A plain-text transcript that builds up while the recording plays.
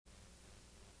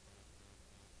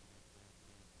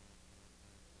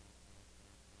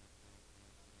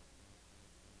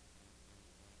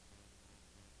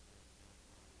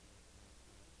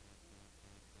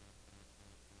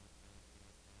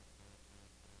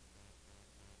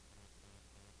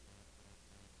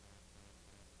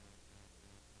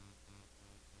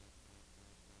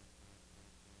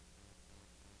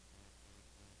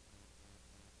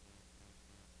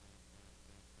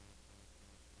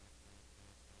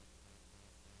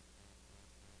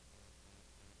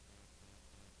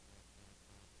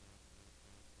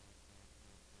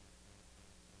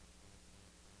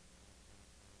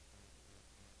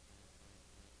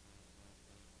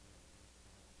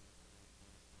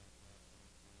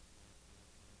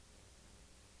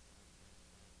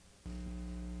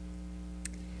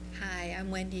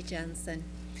Wendy Jenson.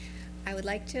 I would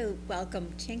like to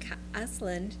welcome Chink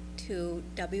Osland to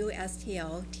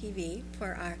WSTO TV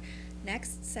for our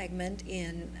next segment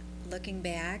in looking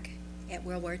back at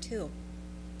World War II.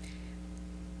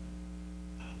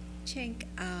 Chink,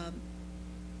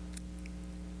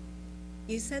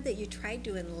 you said that you tried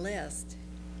to enlist.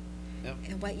 Yep.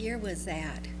 And what year was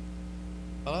that?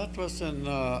 Well, that was in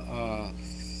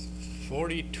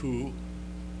 42.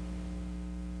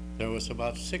 There was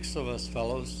about 6 of us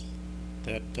fellows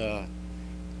that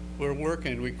were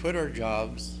working. We quit our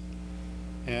jobs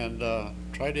and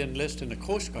tried to enlist in the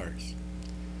Coast Guards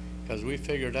because we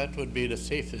figured that would be the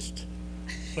safest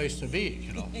place to be,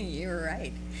 you know. You're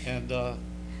right. And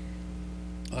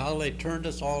well, they turned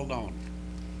us all down.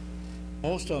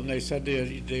 Most of them, they said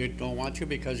they don't want you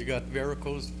because you got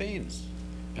varicose veins.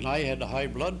 And I had high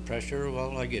blood pressure.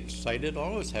 Well, I get excited,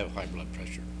 always have high blood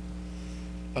pressure.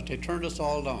 But they turned us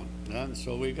all down. And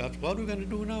so we got, what are we going to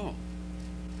do now?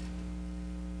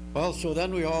 Well, so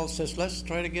then we all says, let's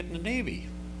try to get in the Navy.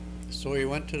 So we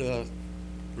went to the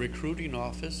recruiting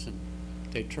office and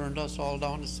they turned us all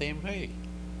down the same way.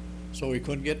 So we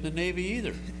couldn't get in the Navy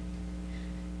either.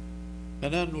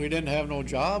 And then we didn't have no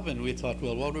job and we thought,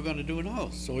 well, what are we going to do now?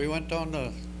 So we went down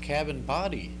to cabin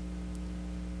body.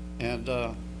 And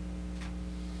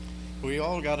we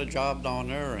all got a job down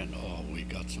there, and oh, we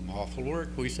got some awful work.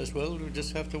 We says, well, we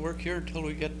just have to work here until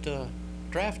we get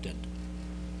drafted.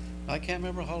 I can't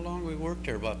remember how long we worked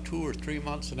there, about 2 or 3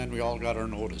 months, and then we all got our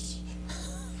notice.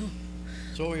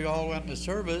 So we all went into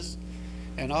service,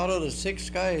 and out of the 6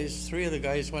 guys, 3 of the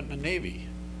guys went in the Navy.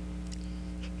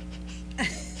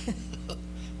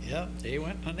 Yeah, they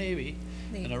went in the Navy,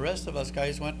 and the rest of us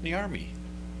guys went in the Army.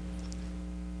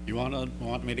 You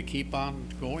want me to keep on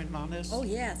going on this? Oh,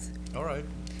 yes. All right.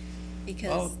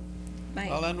 Because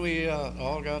well, then we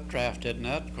all got drafted, and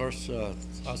that, of course,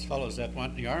 us fellows that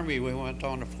went in the Army, we went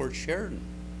down to Fort Sheridan.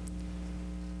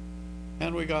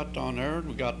 And we got down there, and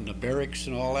we got in the barracks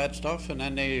and all that stuff, and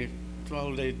then they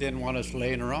didn't want us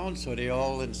laying around, so they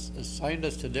all assigned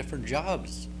us to different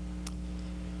jobs.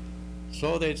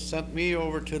 So they sent me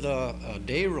over to the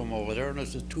day room over there, and it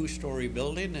was a 2-story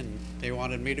building, and they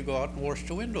wanted me to go out and wash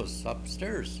the windows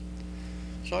upstairs.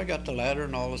 So I got the ladder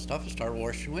and all the stuff and start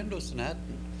washing windows and that.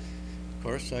 And of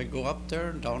course, I go up there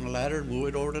and down the ladder and move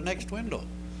it over to the next window.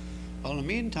 Well, in the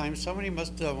meantime, somebody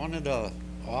must have, one of the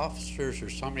officers or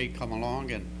somebody come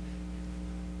along and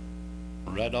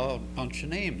read out a bunch of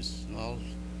names. Well,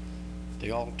 they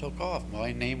all took off.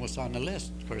 My name was on the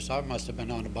list. Of course, I must have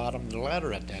been on the bottom of the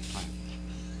ladder at that time.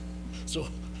 So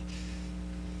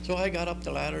I got up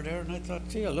the ladder there, and I thought,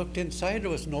 gee, I looked inside, there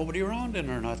was nobody around in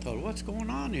there, and I thought, what's going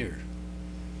on here?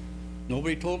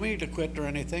 Nobody told me to quit or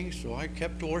anything, so I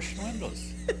kept washing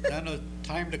windows. Then it was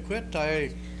time to quit.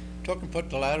 I took and put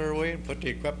the ladder away and put the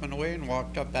equipment away and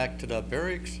walked up back to the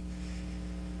barracks.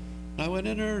 I went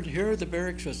in there, and here the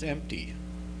barracks was empty.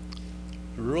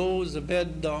 Rows of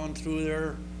bed down through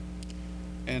there,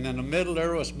 and in the middle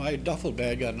there was my duffel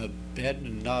bag on the bed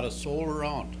and not a soul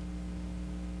around.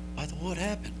 I thought, what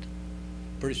happened?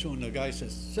 Pretty soon the guy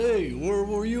says, say, where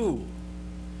were you?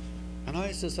 And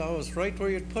I says, I was right where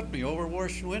you'd put me, over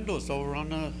washing windows over on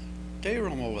the day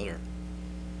room over there.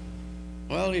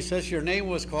 Well, he says, your name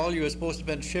was called, you were supposed to have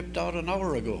been shipped out an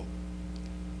hour ago.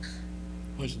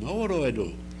 I said, now what do I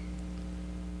do?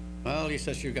 Well, he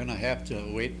says, you're gonna have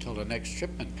to wait till the next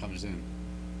shipment comes in.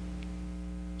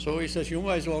 So he says, you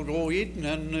might as well go eat and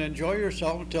then enjoy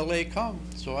yourself until they come.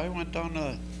 So I went down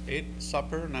to ate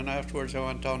supper, and then afterwards I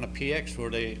went down to PX where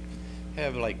they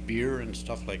have like beer and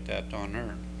stuff like that down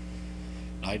there.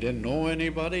 I didn't know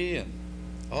anybody, and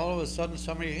all of a sudden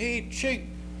somebody, hey, Chink!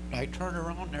 I turned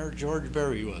around, and there George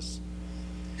Berry was.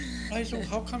 I said, well,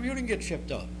 how come you didn't get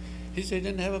shipped out? He said, he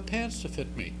didn't have a pants to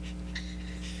fit me.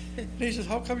 And he says,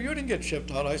 how come you didn't get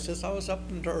shipped out? I says, I was up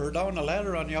or down the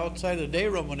ladder on the outside of the day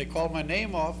room when they called my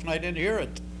name off, and I didn't hear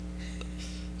it.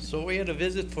 So we had a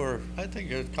visit for, I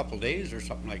think, a couple days or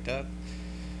something like that.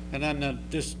 And then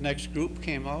this next group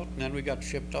came out, and then we got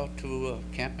shipped out to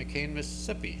Camp McCain,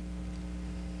 Mississippi.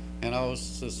 And I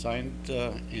was assigned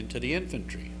into the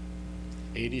infantry,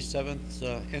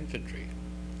 87th Infantry.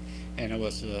 And it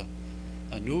was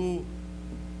a new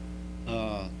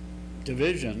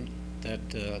division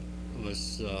that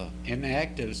was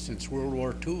inactive since World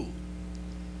War II.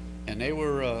 And they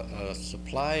were a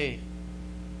supply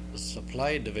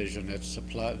division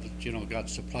that got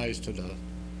supplies to the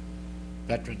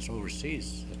veterans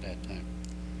overseas at that time.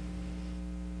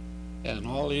 And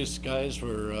all these guys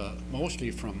were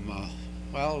mostly from,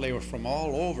 well, they were from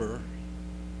all over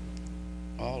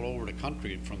all over the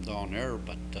country from down there,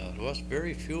 but there was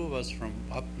very few of us from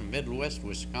up in Midwest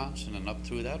Wisconsin and up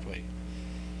through that way.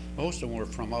 Most of them were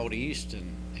from out east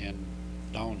and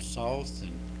down south.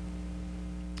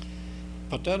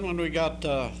 But then when we got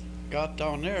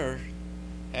down there,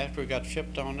 after we got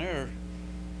shipped down there,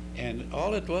 and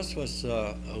all it was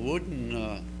a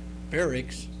wooden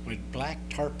barracks with black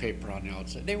tar paper on the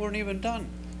outside. They weren't even done.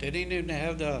 They didn't even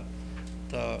have the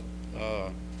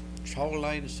chow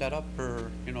line set up,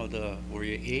 or where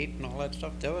you ate and all that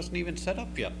stuff. That wasn't even set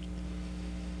up yet.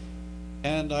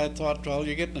 And I thought, well,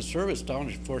 you're getting a service down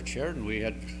at Fort Sheridan. We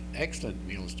had excellent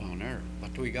meals down there.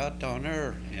 But we got down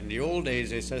there, in the old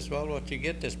days, they says, well, what you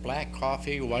get is black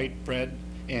coffee, white bread,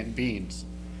 and beans.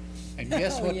 And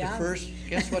guess what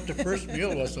the first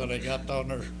meal was when I got down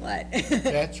there? What?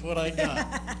 That's what I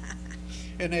got.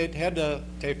 And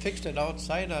they fixed it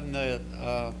outside on the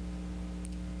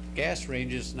gas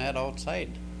ranges and that outside.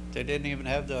 They didn't even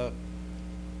have the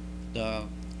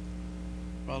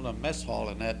mess hall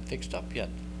and that fixed up yet,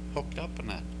 hooked up and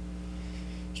that.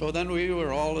 So then we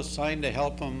were all assigned to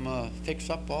help them fix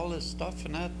up all this stuff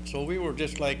and that. So we were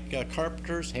just like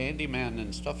carpenters, handyman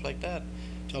and stuff like that,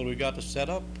 till we got to set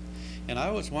up. And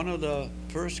I was one of the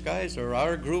first guys, or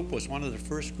our group was one of the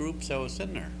first groups that was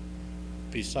in there,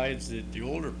 besides the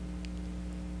older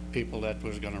people that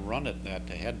was going to run it,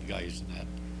 the head guys and that.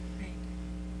 Right.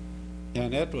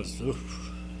 And that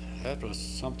was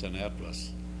something, that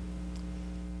was.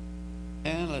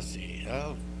 And let's see,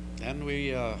 then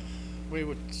we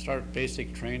would start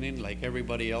basic training like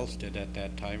everybody else did at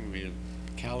that time. We had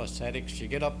calisthenics. You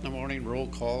get up in the morning, roll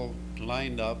call,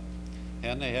 lined up,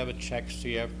 and they have a check,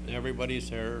 see if everybody's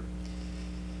there.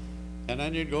 And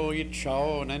then you'd go eat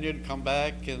chow, and then you'd come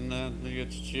back, and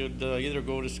you'd either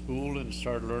go to school and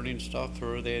start learning stuff,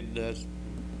 or they'd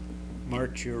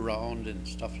march you around and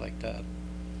stuff like that.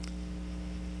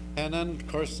 And then, of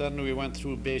course, we went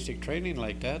through basic training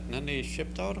like that, and then they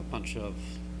shipped out a bunch of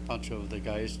the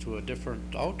guys to a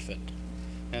different outfit.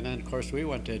 And then, of course, we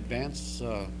went to advanced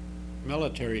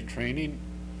military training.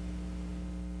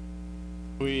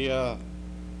 We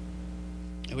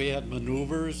had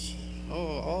maneuvers,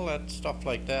 all that stuff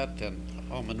like that, and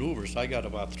maneuvers. I got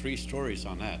about 3 stories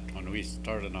on that when we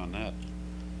started on that.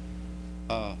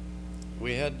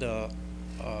 We had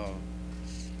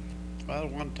well,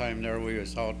 one time there we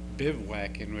was out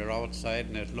bivouacking. We were outside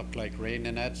and it looked like rain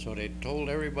and that, so they told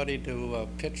everybody to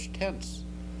pitch tents.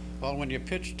 Well, when you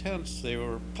pitch tents, they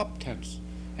were pup tents,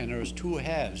 and there was 2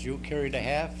 halves. You carried a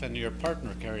half and your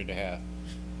partner carried a half.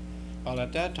 Well,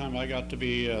 at that time I got to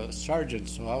be a sergeant,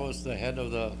 so I was the head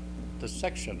of the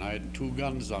section. I had 2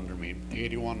 guns under me,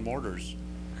 81 mortars.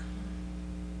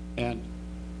 And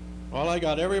well, I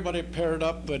got everybody paired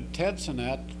up with tents and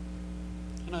that.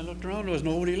 And I looked around, there was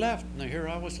nobody left. And here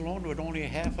I was alone with only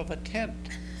half of a tent.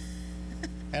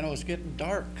 And it was getting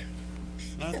dark.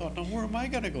 And I thought, now where am I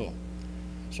going to go?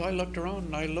 So I looked around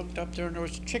and I looked up there and there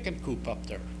was a chicken coop up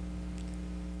there.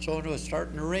 So it was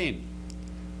starting to rain.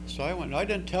 So I went, I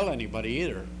didn't tell anybody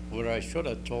either, where I should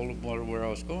have told them where I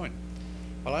was going.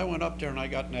 Well, I went up there and I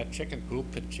got in that chicken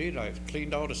coop, and gee, I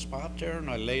cleaned out a spot there and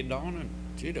I laid down, and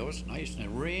gee, that was nice. And it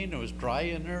rained, it was dry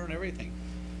in there and everything.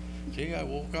 See, I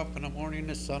woke up in the morning,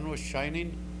 the sun was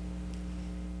shining,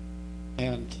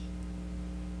 and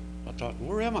I thought,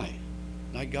 where am I?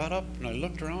 And I got up and I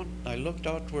looked around, and I looked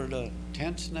out where the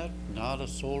tents and that, not a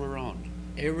soul around.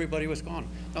 Everybody was gone.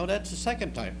 Now that's the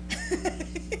second time.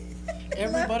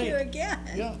 Everybody left you again.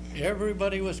 Yeah,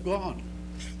 everybody was gone.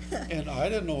 And I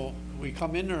didn't know, we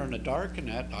come in there in the dark and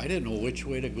that, I didn't know which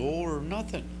way to go or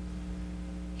nothing.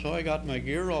 So I got my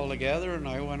gear all together and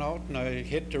I went out and I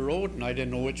hit the road, and I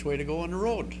didn't know which way to go on the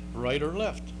road, right or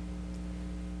left.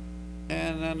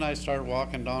 And then I started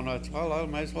walking down. I thought, well, I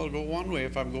might as well go one way.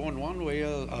 If I'm going one way,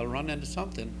 I'll run into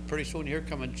something. Pretty soon here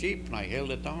come a Jeep, and I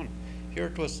hailed it down. Here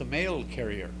it was the mail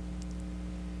carrier.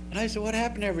 And I said, what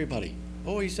happened to everybody?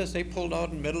 Oh, he says they pulled out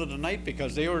in the middle of the night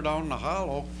because they were down in the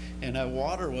hollow and that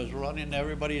water was running in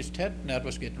everybody's tent, and that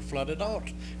was getting flooded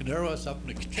out. And there was up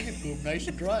in the chicken coop, nice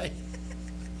and dry.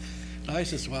 And I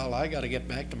says, well, I got to get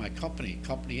back to my company,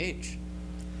 Company H.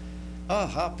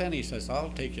 Hop in, he says, I'll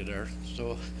take you there.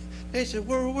 So they said,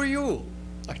 where were you?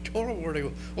 I told them where to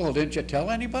go. Well, didn't you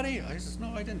tell anybody? I says,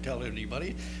 no, I didn't tell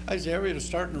anybody. I said, it was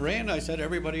starting to rain. I said,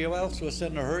 everybody else was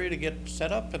in a hurry to get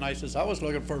set up. And I says, I was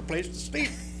looking for a place to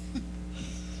sleep.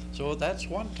 So that's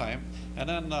one time. And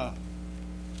then,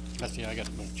 let's see, I got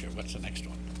to move here. What's the next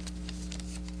one?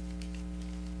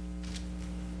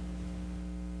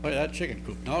 Oh, yeah, that chicken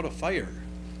coop. Now the fire.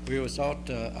 We was out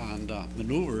on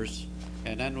maneuvers,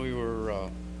 and then we were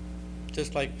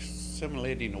just like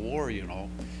simulating a war, you know.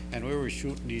 and we were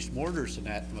shooting these mortars and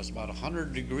that, and it was about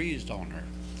 100 degrees down there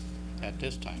at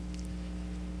this time.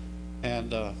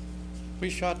 And we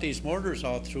shot these mortars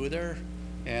out through there,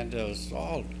 and it was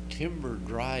all timber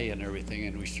dry and everything,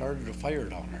 and we started a fire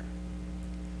down there.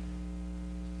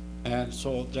 And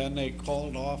so then they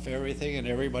called off everything, and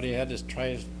everybody had to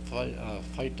try to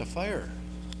fight the fire.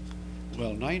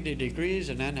 Well, 90 degrees,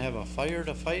 and then have a fire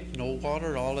to fight, no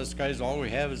water. All this guys, all we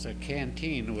have is a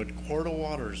canteen with a quart of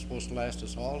water. It's supposed to last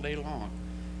us all day long.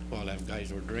 Well, them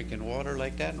guys were drinking water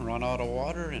like that and run out of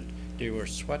water, and they were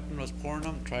sweating, was pouring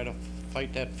them, trying to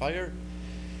fight that fire.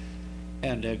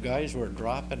 And the guys were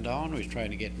dropping down. We was trying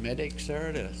to get medics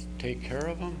there to take care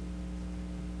of them.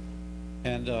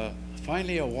 And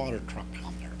finally a water truck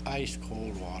come there, ice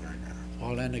cold water in there.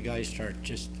 Well, then the guys start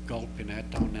just gulping that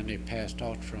down, and then they passed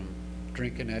out from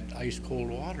drinking that ice cold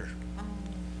water.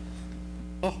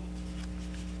 Oh,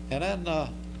 and then,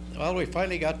 well, we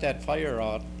finally got that fire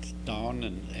out down,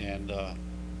 and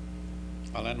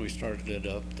well, then we started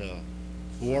up the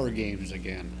war games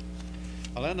again.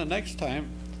 Well, then the next time,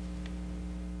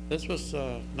 this was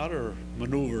another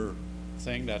maneuver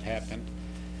thing that happened.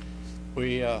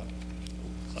 We,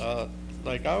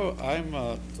 like I'm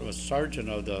a sergeant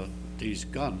of these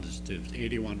guns, the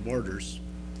 81 mortars,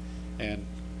 and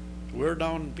we're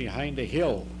down behind a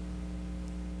hill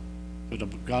with a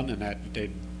gun in that.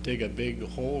 They dig a big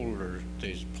hole, or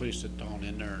they place it down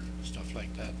in there and stuff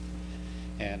like that.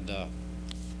 And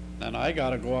then I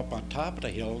got to go up on top of the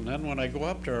hill, and then when I go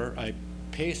up there, I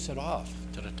pace it off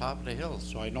to the top of the hill,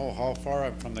 so I know how far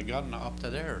I'm from the gun up to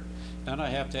there. Then I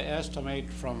have to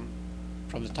estimate from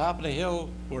the top of the hill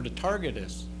where the target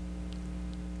is.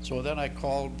 So then I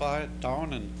called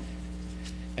down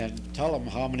and tell them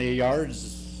how many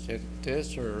yards it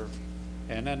is,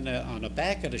 and then on the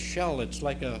back of the shell, it's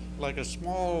like a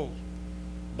small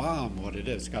bomb. What it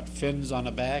is, it's got fins on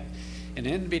the back, and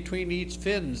in between each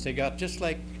fins, they got just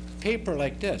like paper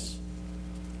like this,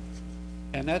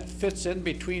 and that fits in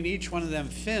between each one of them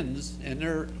fins, and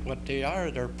they're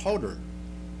powder.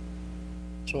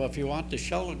 So if you want the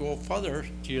shell to go further,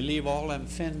 you leave all them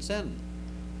fins in.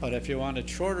 But if you want it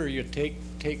shorter, you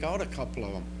take out a couple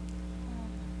of them.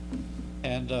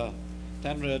 And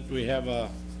then we have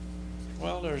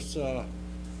well, there's I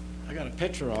got a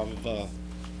picture of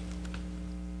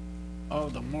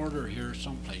the mortar here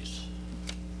someplace.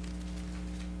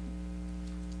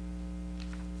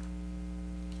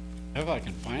 If I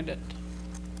can find it.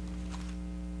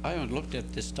 I haven't looked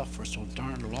at this stuff for so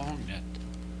darn long that.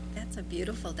 That's a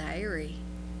beautiful diary.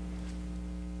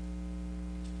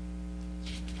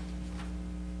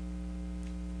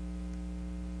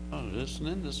 Oh, it isn't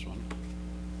in this one.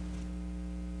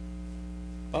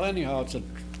 Well, anyhow, it's a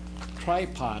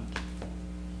tripod,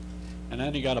 and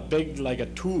then you got a big, like a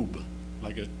tube,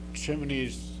 like a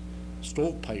chimney's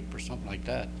stovepipe or something like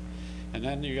that. And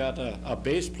then you got a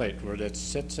base plate where it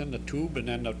sits in the tube, and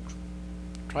then the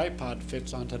tripod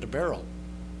fits onto the barrel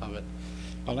of it.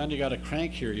 Well, then you got a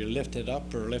crank here, you lift it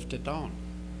up or lift it down.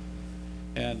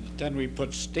 And then we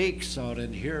put stakes out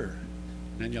in here,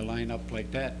 and then you line up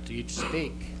like that, each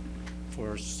stake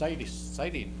for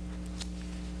sighting.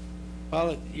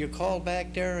 Well, you call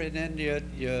back there, and then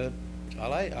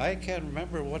well, I can't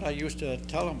remember what I used to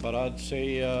tell them, but I'd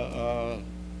say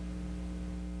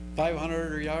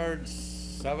 500 yards,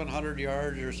 700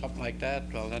 yards or something like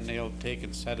that. Well, then they'll take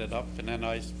and set it up, and then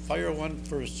I fire one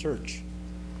for a search.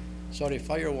 So they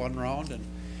fire one round,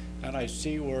 and I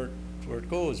see where it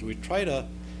goes. We try to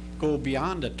go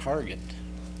beyond the target,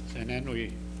 and then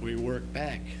we work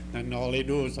back. And all they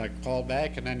do is I call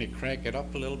back, and then they crank it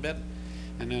up a little bit,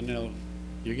 and then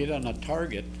you get on a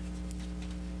target.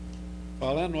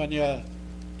 Well, then when you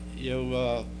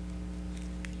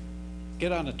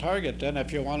get on the target, then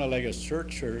if you want to like a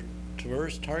search or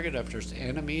traverse target, if there's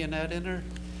enemy in that in there,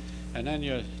 and then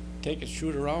you take a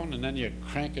shoot around, and then you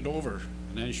crank it over,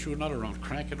 and then you shoot another round,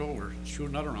 crank it over, shoot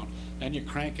another round, then you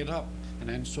crank it up, and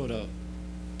then so the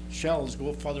shells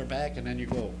go further back, and then you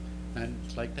go, and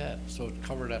it's like that. So it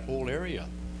covered that whole area,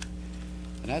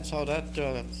 and that's how that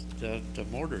the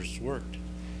mortars worked.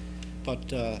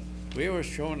 But we were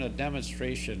showing a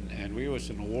demonstration, and we was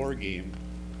in a war game,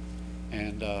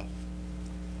 and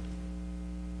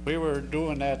we were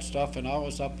doing that stuff, and I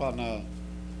was up on a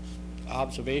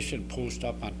observation post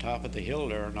up on top of the hill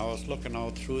there, and I was looking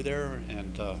out through there,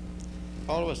 and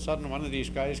all of a sudden one of these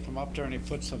guys come up there and he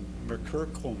put some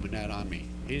mercurochrome in that on me.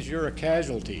 You're a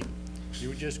casualty.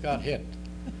 You just got hit.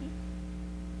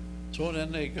 So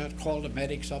then they called the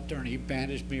medics up there, and he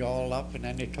bandaged me all up, and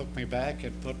then they took me back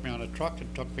and put me on a truck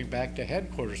and took me back to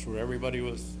headquarters where everybody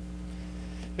was.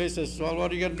 He says, well,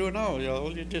 what are you gonna do now? You know,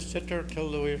 you just sit there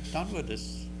until we're done with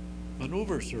this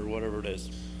maneuvers or whatever it is.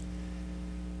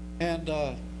 And,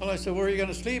 well, I said, where are you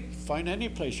gonna sleep? Find any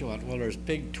place you want. Well, there's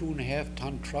big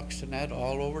 2.5-ton trucks and that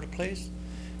all over the place.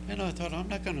 And I thought, I'm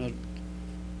not gonna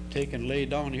take and lay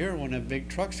down here when them big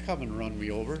trucks come and run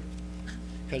me over.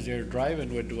 Because they're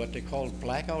driving with what they call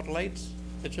blackout lights.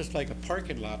 It's just like a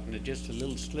parking lot, and it's just a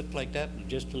little slit like that, and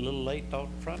just a little light out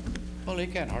front. Well, you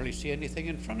can't hardly see anything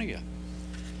in front of you.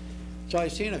 So I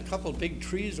seen a couple big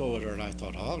trees over there, and I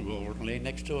thought, oh, I'll go over and lay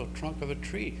next to a trunk of a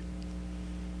tree.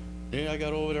 Then I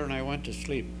got over there and I went to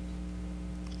sleep.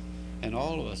 And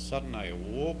all of a sudden I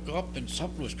woke up and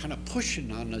something was kind of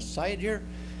pushing on the side here,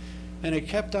 and it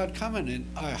kept on coming, and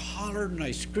I hollered and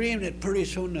I screamed, and pretty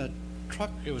soon the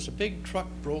truck, it was a big truck,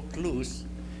 broke loose,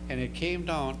 and it came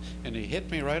down and it hit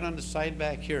me right on the side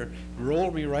back here,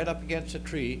 rolled me right up against a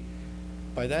tree.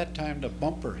 By that time the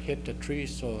bumper hit the tree,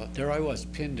 so there I was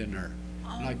pinned in there.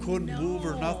 And I couldn't move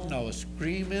or nothing. I was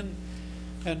screaming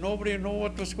and nobody knew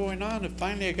what was going on. And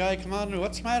finally a guy come out and,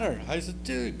 what's the matter? I said,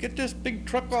 dude, get this big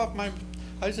truck off my,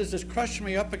 I said, it's crushing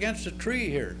me up against a tree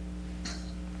here.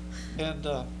 And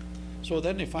so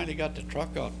then they finally got the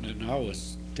truck out, and I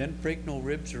was, didn't break no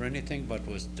ribs or anything, but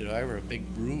was, I were a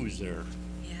big bruise there.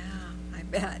 Yeah, I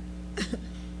bet.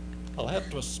 Well,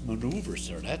 that was maneuvers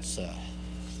there. That's,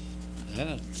 then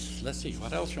it's, let's see,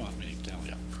 what else you want me to tell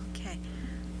you? Okay,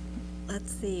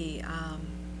 let's see.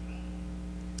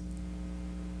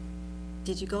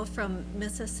 Did you go from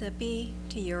Mississippi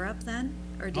to Europe then,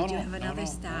 or did you have another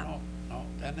stop? No.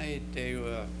 Then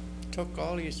they took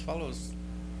all these fellows,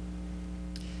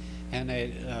 and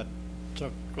they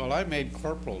took, well, I made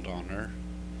corporal down there,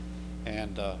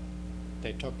 and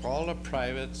they took all the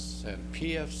privates and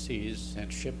PFCs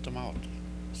and shipped them out.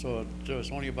 So there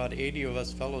was only about 80 of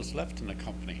us fellows left in the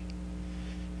company.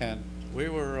 And we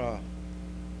were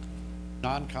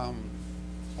non-com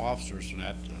officers and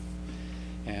that.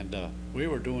 And we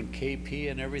were doing KP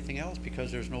and everything else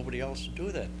because there's nobody else to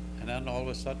do that. And then all of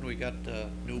a sudden we got a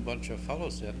new bunch of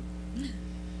fellows in.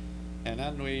 And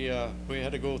then we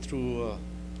had to go through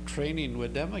training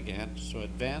with them again. So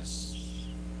advanced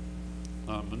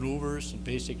maneuvers and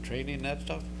basic training and that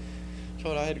stuff.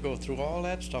 So I had to go through all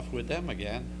that stuff with them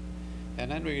again.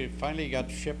 And then we finally got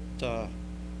shipped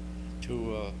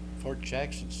to Fort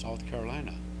Jackson, South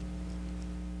Carolina.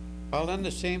 Well, then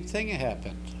the same thing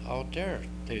happened out there.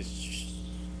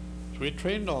 We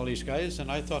trained all these guys,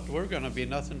 and I thought we're going to be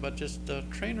nothing but just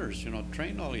trainers, you know,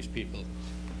 train all these people.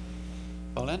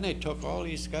 Well, then they took all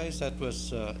these guys that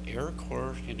was Air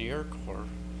Corps, in the Air Corps,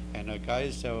 and the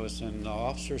guys that was in the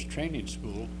officers training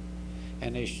school,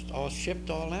 and they all shipped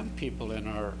all them people in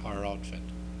our outfit.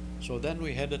 So then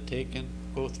we had to take and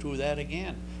go through that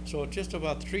again. So just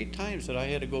about 3 times that I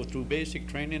had to go through basic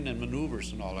training and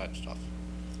maneuvers and all that stuff.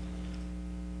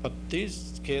 But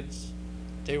these kids,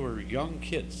 they were young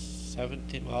kids,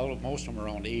 17, well, most of them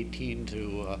around 18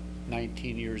 to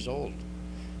 19 years old.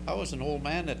 I was an old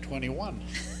man at 21.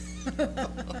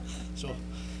 So,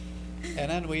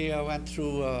 and then we went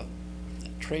through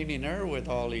training there with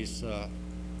all these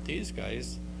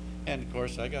guys, and of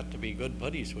course I got to be good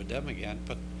buddies with them again.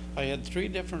 But I had 3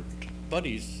 different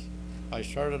buddies. I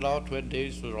started out with,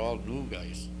 these were all new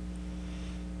guys,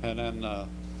 and then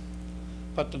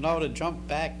but now to jump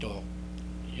back though,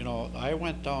 you know, I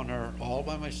went down there all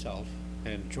by myself,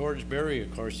 and George Berry,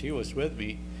 of course, he was with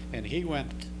me, and he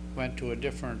went to a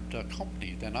different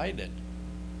company than I did.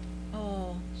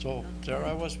 Oh. So okay. There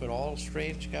I was with all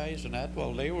strange guys and that.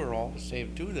 Well, they were all the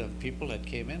same too, the people that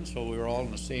came in, so we were all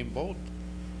in the same boat.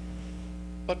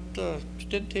 But it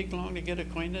didn't take long to get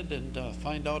acquainted and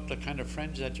find out the kind of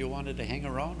friends that you wanted to hang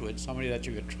around with, somebody that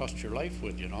you could trust your life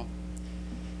with, you know.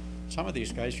 Some of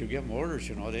these guys, you give them orders,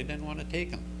 you know, they didn't want to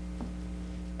take them.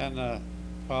 And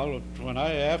well, when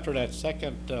after that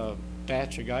second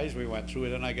batch of guys we went through,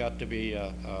 then I got to be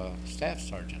a staff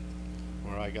sergeant,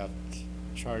 where I got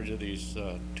charge of these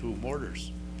 2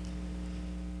 mortars.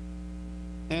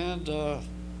 And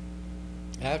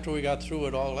after we got through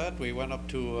with all that, we went up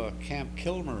to Camp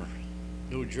Kilmer,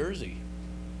 New Jersey,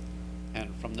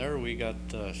 and from there we got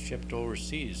shipped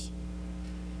overseas.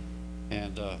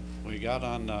 And we got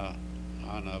on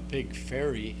a big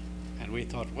ferry, and we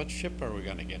thought, what ship are we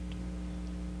going to get?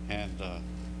 And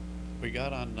we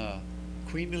got on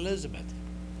Queen Elizabeth.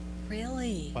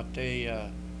 Really? But they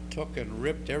took and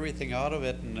ripped everything out of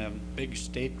it in big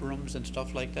staterooms and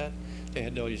stuff like that. They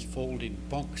had these folding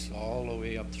bunks all the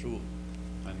way up through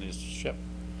on this ship.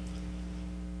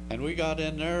 And we got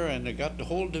in there, and they got the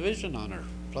whole division on her,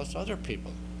 plus other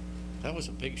people. That was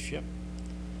a big ship.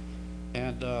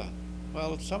 And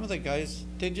well, some of the guys,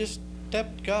 they just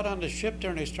got on the ship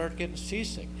there and they started getting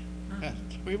seasick. And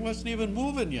we wasn't even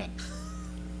moving yet.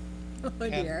 Oh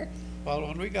dear. Well,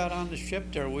 when we got on the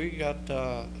ship there, we got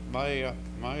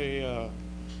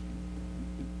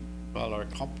well, our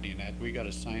company and that, we got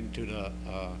assigned to the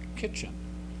kitchen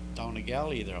down the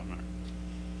galley there.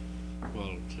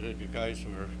 Well, the guys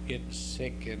were getting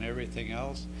sick and everything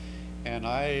else. And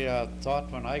I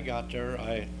thought when I got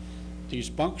there, these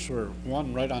bunks were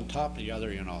one right on top of the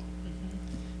other, you know.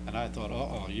 And I thought,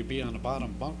 uh-oh, you be on the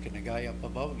bottom bunk and the guy up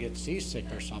above gets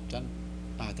seasick or something.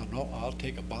 And I thought, no, I'll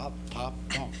take a top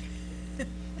bunk. That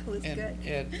was good.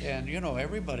 And you know,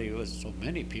 so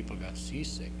many people got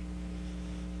seasick.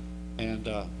 And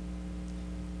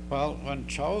well, when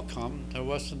chow come, there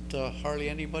wasn't hardly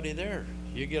anybody there.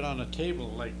 You get on a table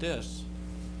like this,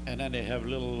 and then they have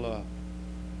little,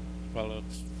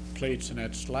 it's plates and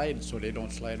that slide so they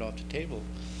don't slide off the table.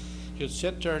 You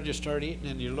sit there and you start eating,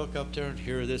 and you look up there and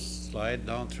hear this slide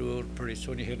down through it. Pretty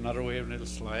soon you hit another wave and it'll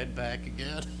slide back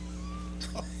again.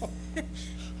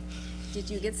 Did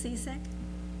you get seasick?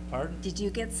 Pardon? Did you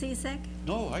get seasick?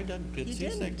 No, I didn't get You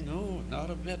seasick. didn't? No, not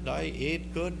a bit. I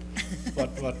ate good.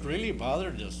 But what really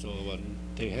bothered us, though, when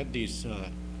they had these,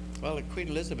 the Queen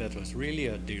Elizabeth was really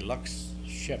a deluxe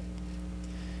ship.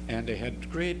 And they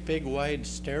had great big wide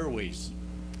stairways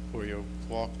where you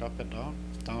walked up and down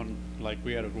like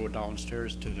we had to go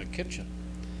downstairs to the kitchen.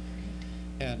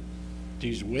 And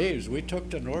these waves, we took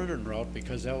the northern route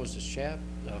because that was a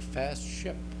fast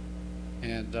ship.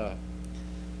 And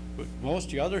most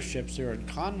of the other ships, they were in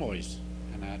convoys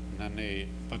and that, and then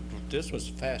but this was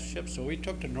a fast ship, so we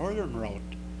took the northern route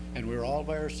and we were all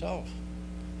by ourselves.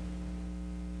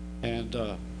 And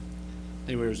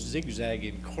they were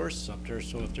zigzagging course up there,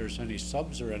 so if there's any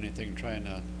subs or anything trying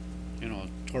to, you know,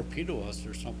 torpedo us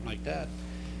or something like that,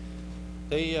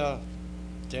 they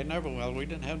never, we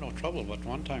didn't have no trouble, but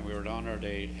one time we were down there,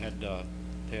 they had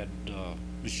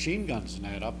machine guns and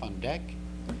that up on deck,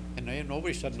 and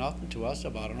nobody said nothing to us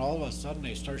about it, and all of a sudden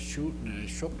they start shooting and it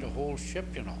shook the whole ship,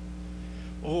 you know.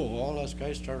 Oh, all us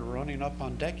guys started running up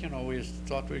on deck, you know, we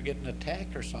thought we were getting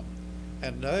attacked or something.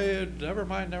 And never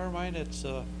mind, it's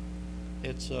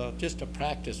just a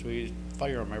practice. We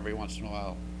fire them every once in a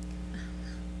while.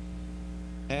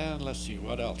 And let's see,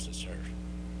 what else is there?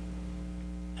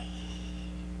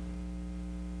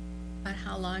 But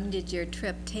how long did your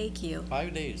trip take you?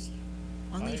 5 days.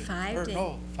 Only 5 days?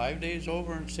 No, 5 days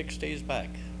over and 6 days back,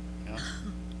 you know,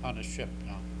 on a ship, you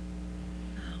know.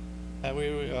 And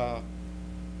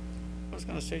I was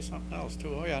going to say something else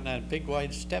too. Oh yeah, and that big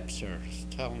wide steps there, I was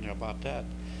telling you about that.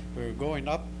 We were going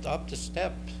up the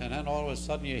steps, and then all of a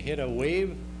sudden you hit a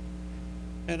wave,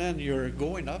 and then you're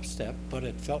going up step, but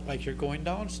it felt like you're going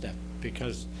down step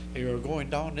because you were going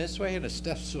down this way and the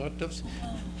steps went up.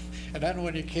 And then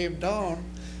when you came down,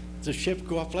 the ship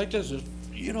go up like this.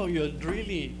 You know, it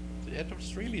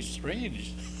was really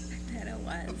strange. That it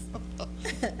was.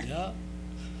 Yeah.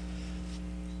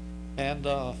 And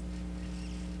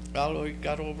well, we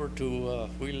got over to,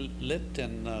 we lived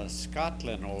in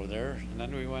Scotland over there, and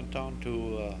then we went down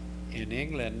to in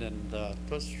England, and it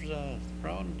was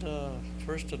around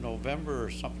 1st of November or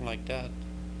something like that.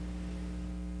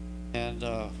 And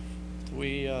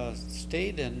we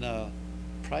stayed in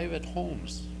private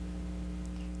homes.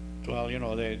 Well, you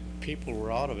know, people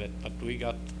were out of it, but we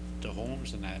got the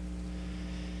homes and that.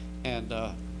 And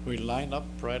we lined up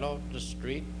right out the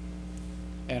street.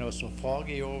 And it was so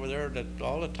foggy over there that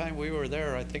all the time we were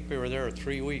there, I think we were there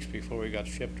 3 weeks before we got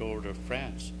shipped over to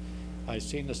France. I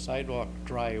seen the sidewalk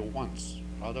dry once.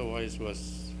 Otherwise it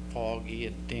was foggy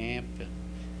and damp, and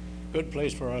good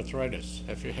place for arthritis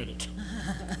if you hit it.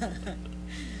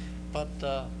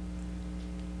 But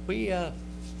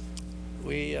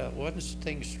one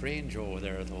thing strange over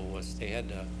there though was they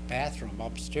had a bathroom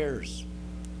upstairs,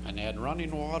 and they had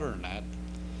running water in that,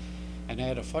 and they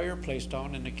had a fireplace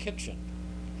down in the kitchen.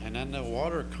 And then the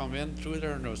water come in through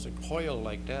there, and there was a coil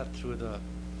like that through the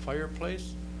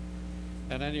fireplace.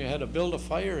 And then you had to build a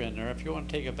fire in there. If you want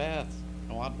to take a bath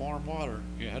and want warm water,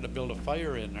 you had to build a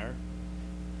fire in there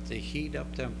to heat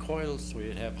up them coils so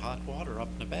you'd have hot water up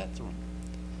in the bathroom.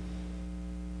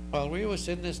 Well, we was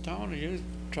in this town, and you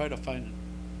try to find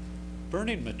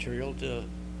burning material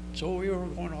so we were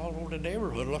going all over the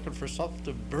neighborhood looking for something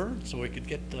to burn so we could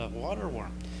get the water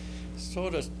warm. So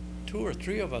the 2 or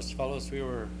 3 of us fellows, we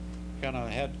were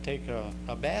had to take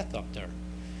a bath up there.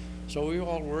 So we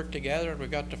all worked together, and we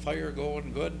got the fire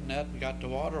going good and that, and got the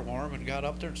water warm, and got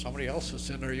up there, and somebody else was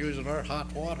in there using our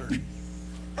hot water.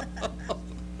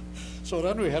 So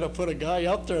then we had to put a guy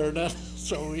up there, and then,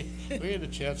 so we had a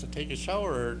chance to take a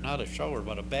shower, or not a shower,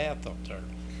 but a bath up there.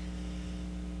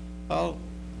 Well,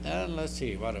 then let's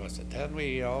see, what was it? Then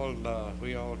we all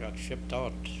got shipped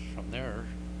out from there,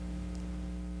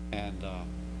 and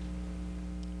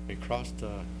we crossed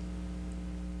the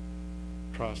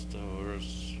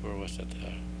where was it?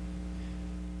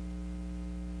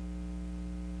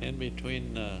 In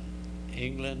between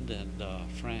England and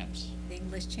France. The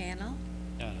English Channel?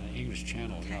 Yeah, the English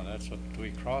Channel. Okay. Yeah, that's what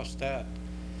we crossed that,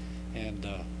 and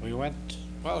we went.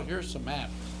 Well, here's the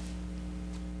map.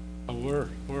 Where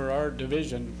our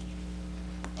division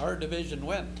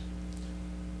went.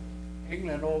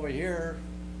 England over here.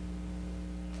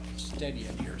 Steady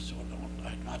in here, so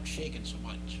I'm not shaking so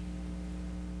much.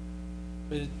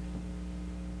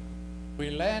 We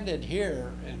landed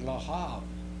here in Le Havre,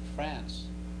 France,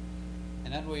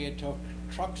 and then we took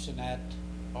trucks and that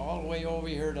all the way over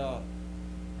here to,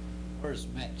 where's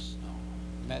Metz?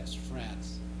 No, Metz,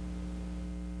 France.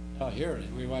 Here,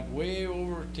 we went way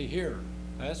over to here.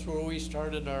 That's where we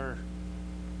started our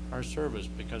service,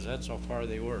 because that's how far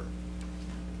they were.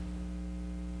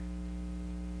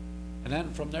 And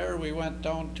then from there we went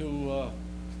down to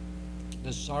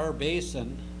the Saar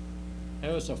Basin.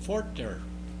 There was a fort there,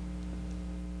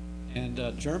 and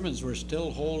Germans were still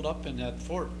holed up in that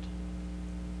fort.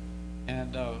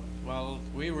 And well,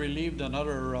 we relieved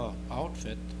another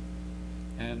outfit,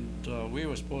 and we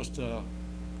were supposed to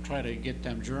try to get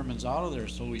them Germans out of there,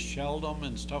 so we shelled them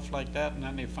and stuff like that, and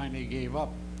then they finally gave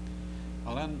up.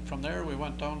 Well, then from there we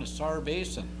went down to Saar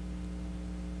Basin,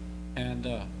 and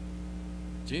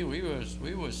gee, we was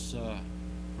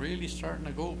really starting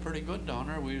to go pretty good down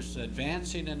there. We was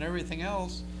advancing and everything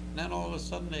else, and then all of a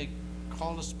sudden they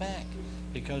called us back,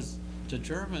 because the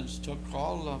Germans took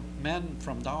all the men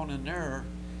from down in there,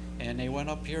 and they went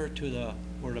up here to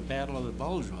where the Battle of the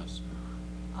Bulge was.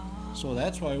 So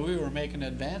that's why we were making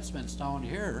advancements down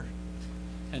here.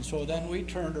 And so then we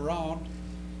turned around,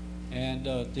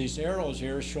 and these arrows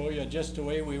here show you just the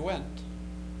way we went.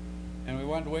 And we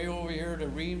went way over here to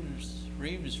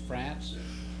Reims, France,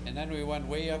 and then we went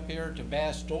way up here to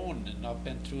Bastogne and up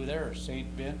and through there, St.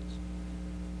 Vint.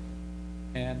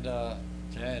 And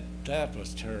that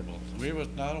was terrible. We was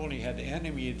not only had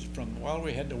enemies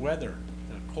we had the weather,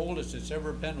 the coldest it's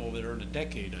ever been over there in a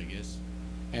decade, I guess,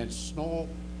 and snow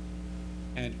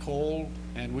and cold,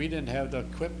 and we didn't have the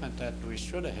equipment that we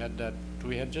should have had. That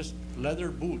we had just leather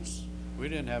boots. We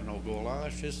didn't have no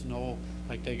galoshes, no,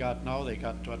 like they got now. They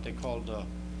got what they called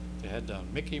they had the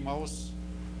Mickey Mouse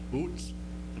boots,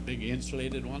 the big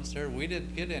insulated ones there. We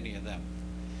didn't get any of them,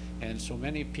 and so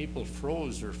many people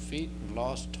froze their feet and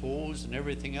lost toes and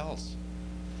everything else.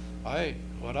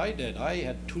 What I did, I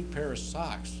had 2 pairs of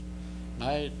socks, and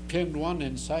I pinned one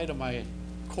inside of my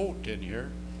coat in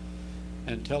here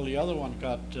until the other one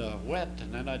got wet,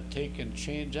 and then I'd take and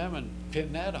change them and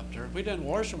pin that up there. We didn't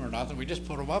wash them or nothing, we just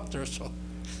put them up there, so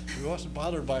we wasn't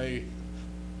bothered by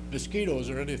mosquitoes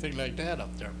or anything like that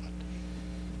up there.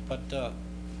 But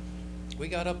we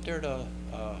got up there to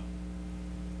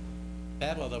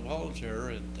Battle of the Bulge here,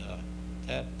 and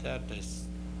that is,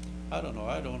 I don't know,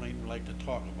 I don't even like to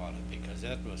talk about it, because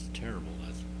that was terrible.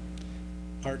 That's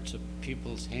parts of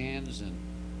people's hands and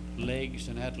legs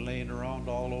and that laying around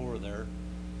all over there,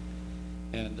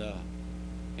 and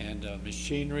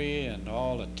machinery and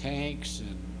all the tanks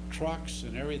and trucks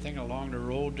and everything along the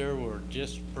road there were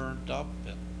just burnt up,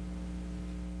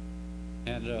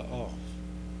 and oh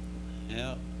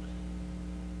yeah.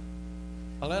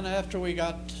 Well, then after we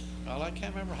got, well, I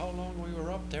can't remember how long we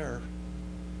were up there,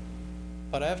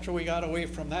 but after we got away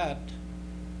from that,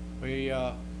 we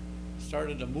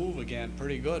started to move again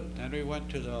pretty good. Then we went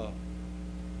to the,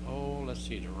 oh, let's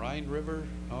see, the Rhine River.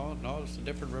 Oh, no, it's a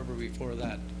different river before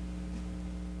that.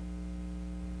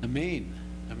 The Main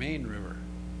River.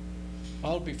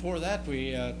 Well, before that,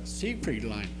 we Siegfried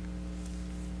Line.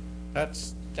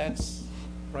 That's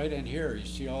right in here. You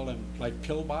see all them like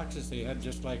pillboxes. They had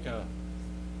just like a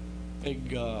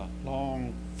big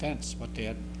long fence, but they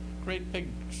had great big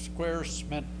square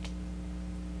cement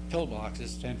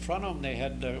pillboxes. In front of them, they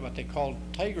had what they called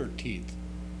tiger teeth.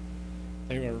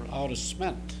 They were out of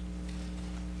cement.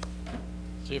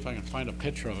 See if I can find a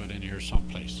picture of it in here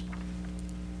someplace.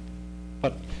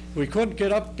 But we couldn't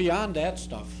get up beyond that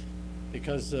stuff,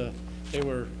 because they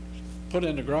were put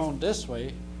in the ground this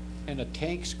way, and the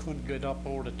tanks couldn't get up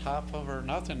over the top of it or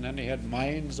nothing. Then they had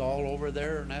mines all over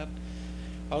there and that.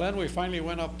 Well, then we finally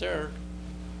went up there,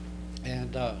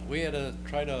 and we had to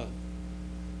try to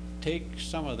take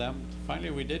some of them.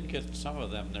 Finally, we did get some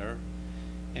of them there,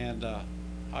 and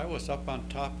I was up on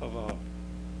top of a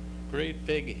great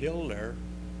big hill there,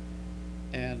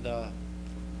 and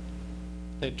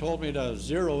they told me to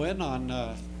zero in on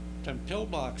them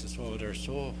pillboxes over there.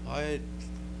 So I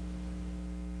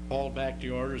called back the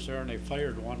orders there, and they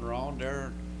fired one round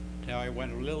there. Now I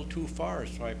went a little too far,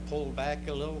 so I pulled back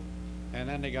a little, and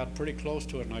then they got pretty close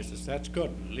to it, and I says, that's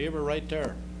good, leave her right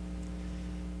there.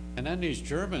 And then these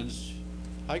Germans,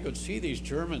 I could see these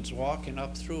Germans walking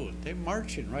up through. They're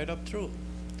marching right up through.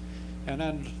 And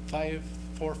then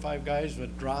 4 or 5 guys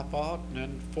would drop out, and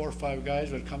then 4 or 5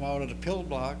 guys would come out of the pill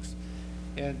blocks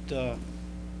and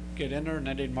get in there, and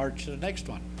then they'd march to the next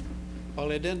one. Well,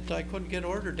 they didn't, I couldn't get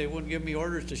ordered. They wouldn't give me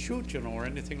orders to shoot, you know, or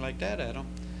anything like that at them.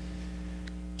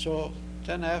 So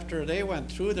then after they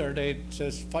went through there, they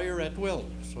says fire at will.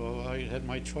 So I had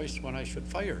my choice when I should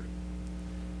fire.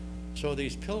 So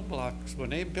these pill blocks,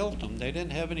 when they built them, they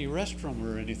didn't have any restroom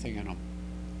or anything in them.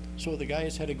 So the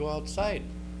guys had to go outside.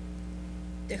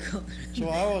 So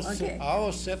Okay. I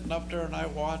was sitting up there and I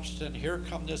watched, and here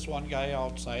come this one guy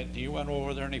outside, and he went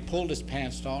over there and he pulled his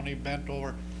pants down, he bent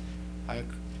over.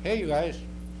 Hey, you guys,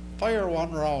 fire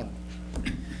one round.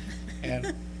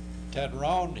 And that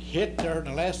round hit there, and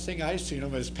the last thing I seen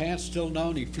him, his pants still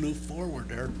down, he flew forward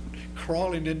there,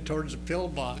 crawling in towards the pill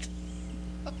box.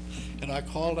 And I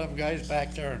called them guys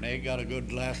back there, and they got a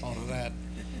good laugh out of that.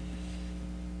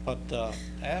 But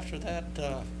after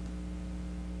that,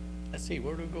 let's see,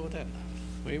 where do we go then?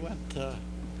 We went, yeah,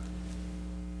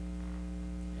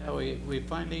 we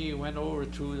finally went over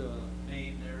to the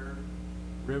main there,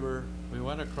 river. We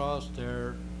went across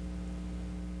there,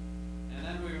 and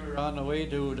then we were on the way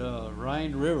to the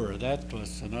Rhine River. That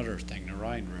was another thing, the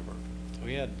Rhine River.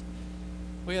 We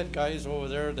had guys over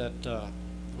there that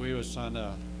we was on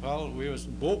a, well, we was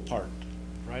in Beauport,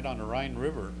 right on the Rhine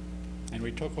River, and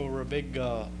we took over a big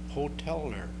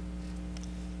hotel there.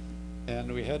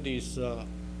 And we had these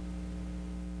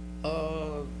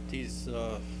fellows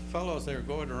that were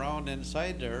going around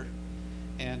inside there,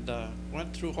 and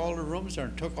went through all the rooms there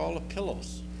and took all the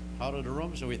pillows out of the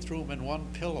rooms, and we threw them in one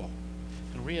pillow.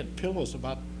 And we had pillows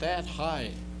about that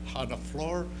high on the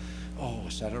floor. Oh,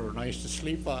 so they were nice to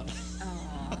sleep on.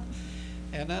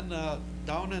 And then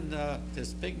down in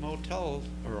this big motel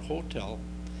or hotel,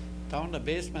 down in the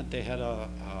basement, they had a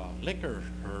liquor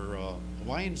or a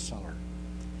wine cellar.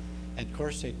 And of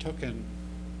course, they took and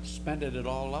cemented it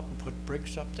all up and put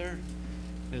bricks up there.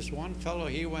 This one fellow,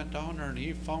 he went down there and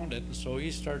he found it, and so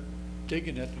he started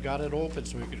digging it and got it open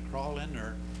so he could crawl in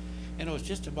there. And it was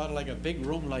just about like a big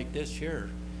room like this here,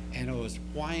 and it was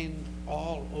wine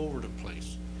all over the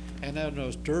place. And then there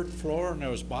was dirt floor, and there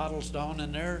was bottles down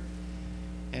in there.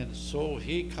 And so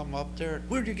he come up there,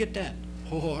 where'd you get that?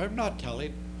 Oh, I'm not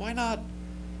telling. Why not?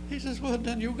 He says, well,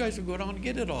 then you guys will go down and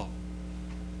get it all.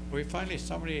 We finally,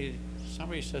 somebody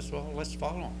says, well, let's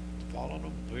follow him. Followed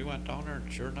him. We went down there,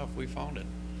 and sure enough, we found it.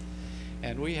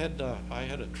 And we had, I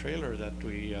had a trailer that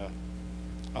we, a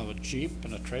Jeep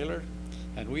and a trailer,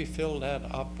 and we filled that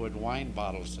up with wine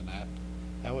bottles and that.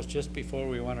 That was just before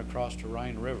we went across the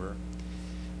Rhine River.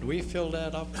 And we filled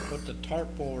that up, put the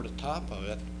tarp over the top of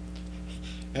it,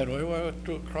 and we went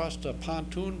across the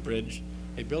pontoon bridge.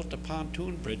 They built the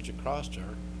pontoon bridge across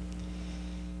there,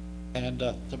 and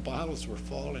the bottles were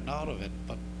falling out of it.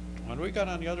 But when we got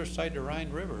on the other side of the Rhine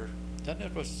River, then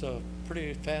it was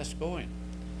pretty fast going.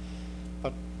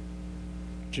 But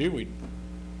gee,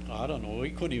 I don't know,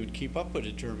 we couldn't even keep up with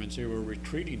the Germans. They were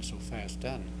retreating so fast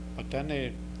then. But then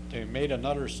they made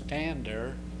another stand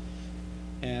there,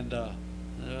 and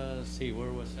let's see,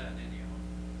 where was that anyhow?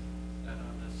 That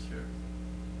on this here?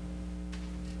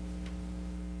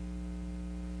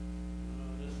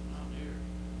 This one on here.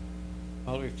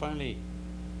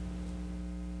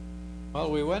 Well,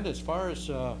 we went as far as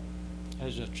the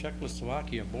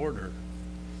Czechoslovakia border,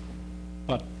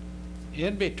 but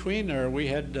in between there, we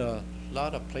had a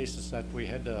lot of places that we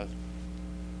had to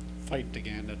fight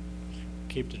again to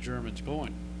keep the Germans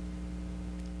going.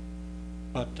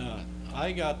 But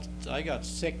I got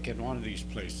sick in one of these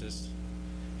places,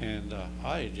 and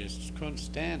I just couldn't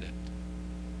stand it.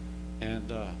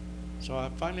 And so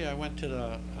finally I went to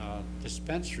the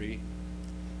dispensary,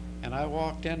 and I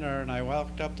walked in there, and I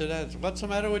walked up to that. What's the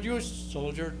matter with you,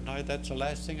 soldier? And that's the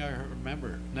last thing I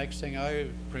remember. Next thing I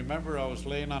remember, I was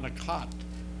laying on a cot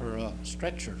or a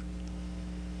stretcher.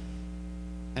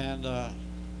 And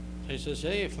he says,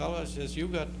 hey, fella, says, you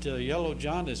got yellow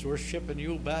jaundice. We're shipping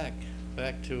you back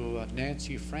to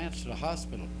Nancy, France, to the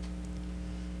hospital.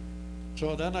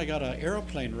 So then I got an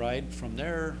airplane ride from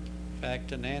there back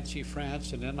to Nancy,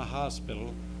 France, and in the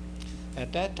hospital.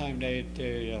 At that time, they've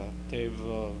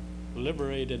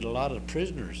liberated a lot of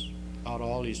prisoners out of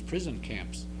all these prison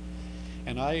camps.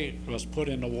 And I was put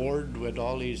in a ward with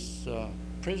all these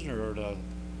prisoners, or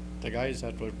the guys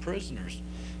that were prisoners.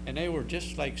 And they were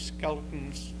just like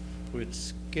skeletons with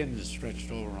skins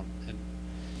stretched over them.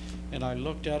 And I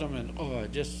looked at them and, oh,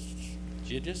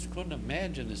 you just couldn't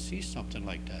imagine to see something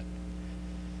like that.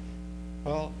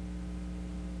 Well,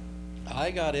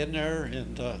 I got in there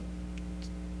and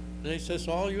they says,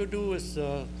 all you do is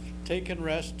take and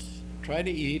rest, try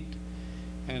to eat,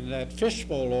 and that fish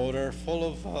bowl over there full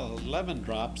of lemon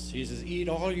drops, he says, eat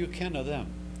all you can of them.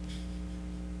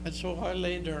 And so I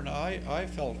laid there and I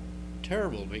felt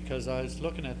terrible because I was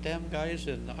looking at them guys,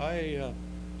 and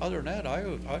other than that,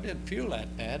 I didn't feel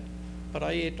that bad, but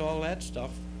I ate all that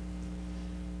stuff.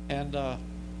 And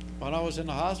when I was in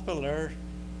the hospital there,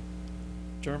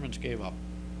 Germans gave up.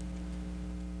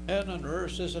 And the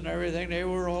nurses and everything, they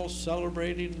were all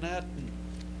celebrating that.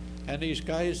 And these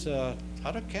guys,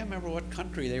 can't remember what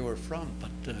country they were from,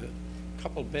 but a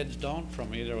couple beds down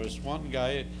from me, there was one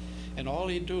guy, and all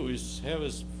he'd do is have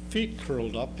his feet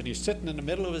curled up, and he's sitting in the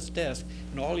middle of his desk,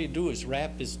 and all he'd do is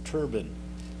wrap his turban,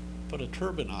 put a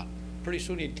turban on. Pretty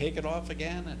soon he'd take it off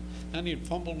again, and then he'd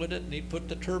fumble with it, and he'd put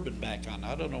the turban back on.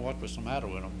 I don't know what was the matter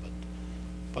with him,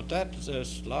 but that's a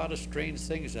lot of strange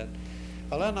things that.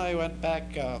 Well, then I went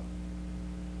back,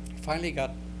 finally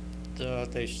got, they're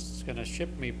gonna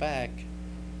ship me back.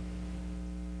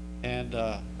 And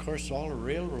of course all the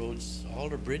railroads, all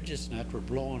the bridges and that were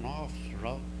blowing off.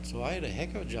 So I had a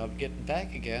heck of a job getting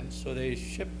back again. So they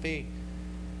shipped me,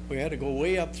 we had to go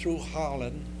way up through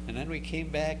Holland, and then we came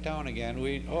back down again.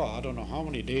 I don't know how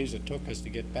many days it took us to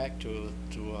get back to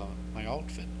my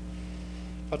outfit.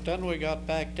 But then we got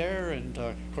back there, and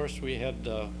of course we had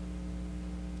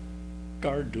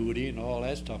guard duty and all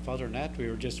that stuff. Other than that, we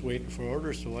were just waiting for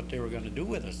orders of what they were going to do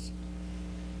with us.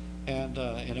 And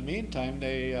in the meantime,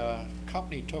 the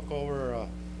company took over,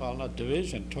 well, not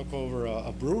division, took over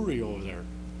a brewery over there.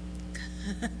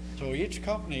 So each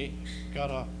company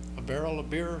got a barrel of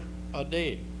beer a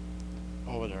day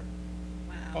over there.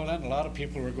 Wow. Well, then a lot of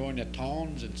people were going to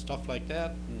towns and stuff like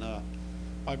that. And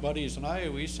my buddies and I,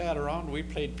 we sat around, we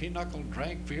played pinochle,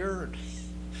 drank beer, and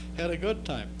had a good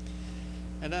time.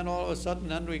 And then all of a sudden,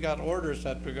 then we got orders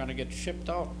that we're going to get shipped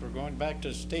out. We're going back to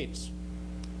the States.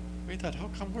 We thought, how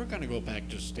come we're going to go back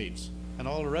to the States? And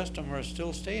all the rest of them are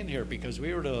still staying here because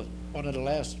we were one of the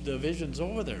last divisions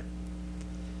over there.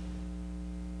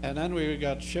 And then we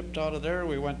got shipped out of there.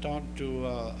 We went down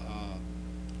to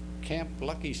Camp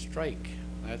Lucky Strike.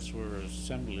 That's where our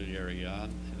assembly area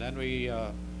on. And then we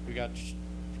got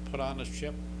put on a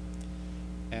ship,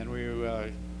 and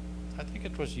I think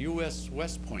it was U.S.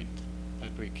 West Point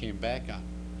that we came back on.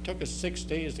 It took us 6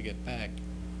 days to get back.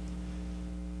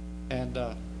 And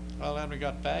well, then we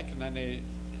got back, and then they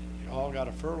all got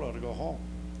a furlough to go home.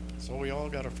 So we all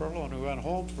got a furlough, and we went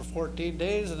home for 14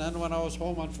 days, and then when I was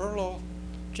home on furlough,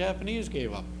 Japanese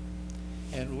gave up.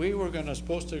 And we were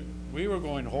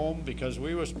going home because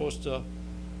we were supposed to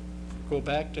go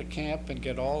back to camp and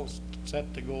get all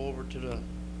set to go over to the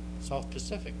South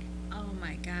Pacific. Oh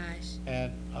my gosh.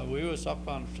 And we was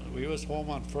home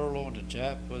on furlough, and the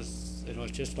Jap it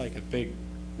was just like a big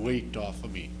weight off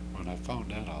of me when I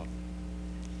found that out.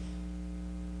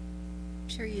 I'm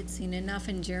sure you'd seen enough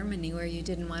in Germany where you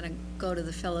didn't want to go to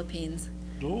the Philippines.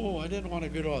 No, I didn't want to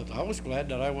get out. I was glad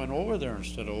that I went over there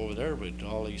instead of over there with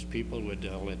all these people with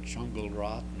all that jungle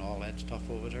rot and all that stuff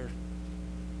over there.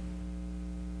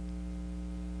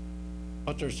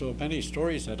 But there's so many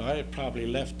stories that I had probably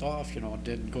left off, and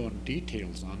didn't go in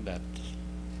details on that.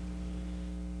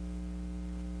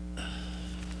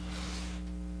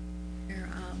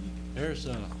 Here's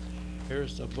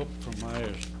a book from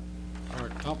our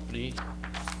company.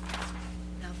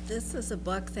 Now, this is a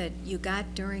book that you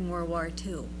got during World War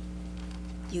II.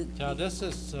 Now, this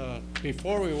is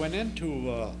before we went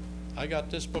into. I got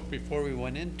this book before we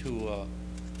went into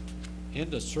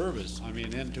service. I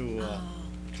mean, into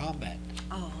combat.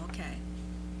 Oh, okay.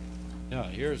 Yeah,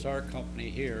 here's our company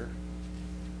here.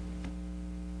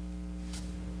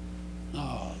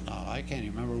 Oh, no, I can't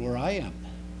even remember where I am.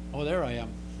 Oh, there I am.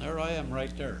 There I am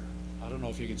right there. I don't know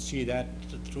if you can see that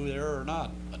through there or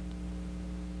not, but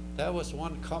that was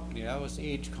one company. That was the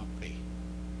H company.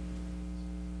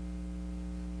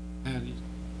 And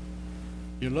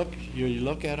you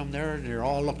look at them there, they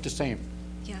all look the same.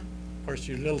 Yeah. Of course,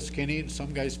 you're a little skinny, and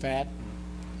some guy's fat.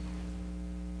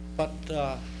 But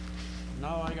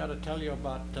now I got to tell you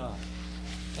about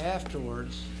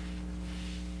afterwards.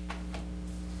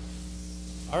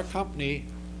 Our company,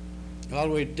 well,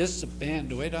 we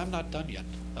disbanded. Wait, I'm not done yet.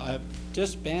 I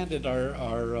disbanded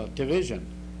our division,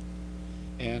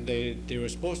 and they were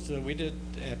supposed to. We did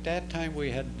at that time. We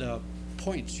had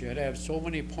points. You had to have so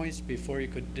many points before you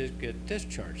could get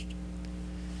discharged.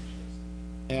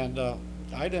 And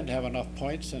I didn't have enough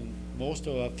points, and most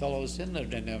of the fellows in there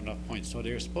didn't have enough points, so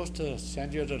they were supposed to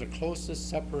send you to the closest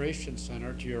separation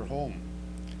center to your home.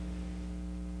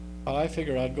 Well, I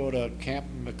figured I'd go to Camp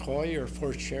McCoy or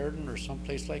Fort Sheridan or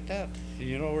someplace like that. And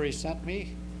you know where he sent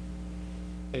me?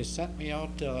 They sent me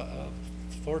out to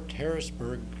Fort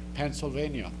Harrisburg,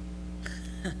 Pennsylvania.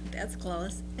 That's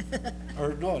close.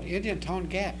 Or no, Indiantown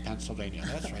Gap, Pennsylvania.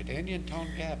 That's right, Indiantown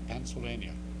Gap,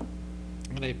 Pennsylvania.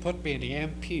 And they put me in the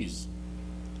MPs.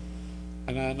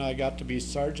 And then I got to be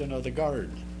sergeant of the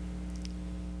guard,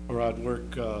 where I'd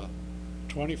work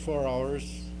 24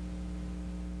 hours,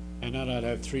 and then I'd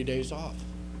have 3 days off.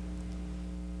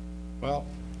 Well,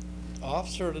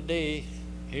 officer of the day,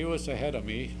 he was ahead of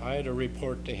me. I had to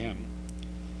report to him.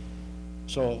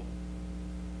 So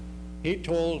he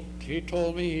told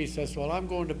me, he says, well, I'm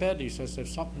going to bed. He says, if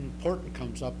something important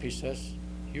comes up, he says,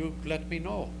 you let me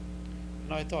know.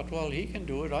 And I thought, well, he can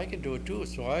do it, I can do it too.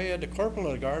 So I had the corporal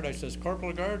of the guard. I says, Corporal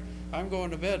of the guard, I'm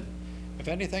going to bed. If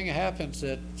anything happens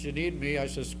that you need me, I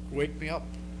says, wake me up.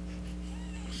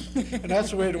 And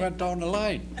that's the way it went down the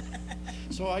line.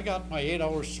 So I got my 8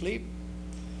 hours sleep,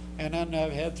 and then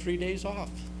I've had 3 days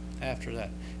off after that.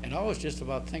 And I was just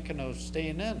about thinking of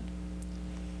staying in.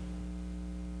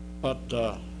 But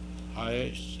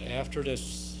after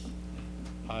this,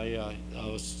 I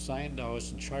was assigned, I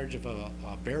was in charge of a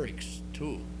barracks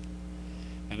too.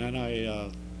 And then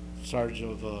I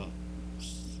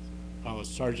was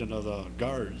sergeant of the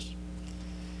guards.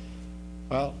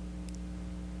 Well,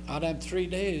 on them 3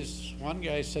 days, one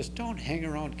guy says, don't hang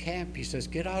around camp. He says,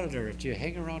 get out of there. If you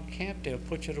hang around camp, they'll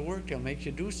put you to work. They'll make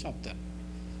you do something.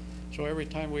 So every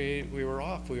time we were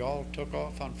off, we all took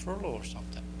off on furlough or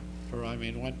something. Or I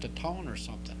mean, went to town or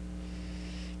something.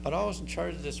 But I was in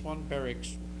charge of this one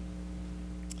barracks.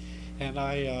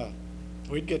 And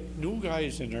we'd get new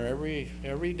guys in there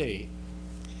every day.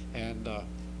 And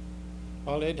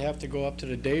well, they'd have to go up to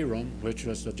the day room, which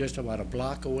was just about a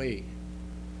block away.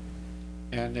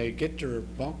 And they get their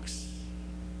bunks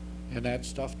and that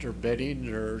stuff, their bedding,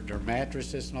 their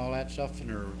mattresses and all that stuff, and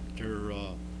their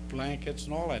blankets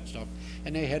and all that stuff.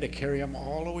 And they had to carry them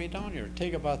all the way down here. It'd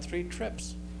take about 3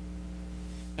 trips.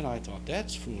 And I thought,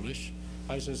 that's foolish.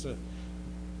 I says,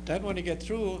 then when you get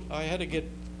through, I had to get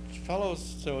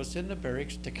fellows that was in the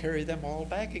barracks to carry them all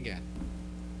back again.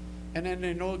 And then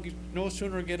they no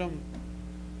sooner get them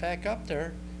back up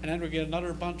there, and then we get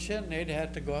another bunch in, they'd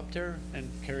have to go up there and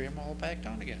carry them all back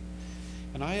down again.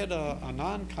 And I had a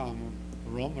non-com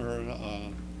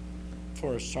room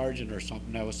for a sergeant or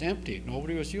something that was empty.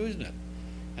 Nobody was using it.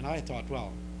 And I thought,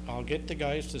 well, I'll get the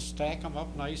guys to stack them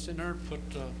up nice in there, put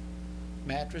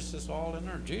mattresses all in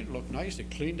there. Gee, it looked nice. It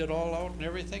cleaned it all out and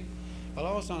everything. Well,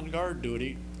 I was on guard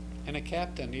duty, and a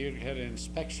captain, he had an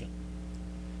inspection.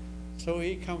 So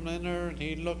he come in there, and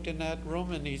he looked in that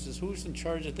room, and he says, who's in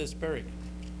charge of this barrack?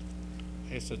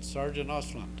 I said, Sergeant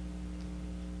Osland.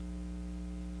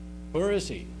 Where is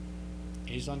he?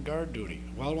 He's on guard duty.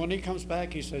 Well, when he comes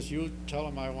back, he says, you tell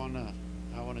him I wanna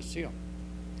see him.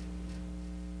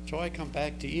 So I come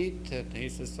back to eat, and he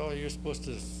says, oh, you're supposed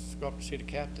to go up and see the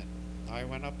captain. I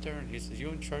went up there, and he says, you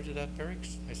in charge of that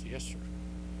barracks? I said, yes, sir.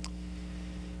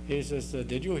 He says,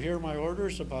 did you hear my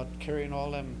orders about carrying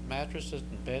all them mattresses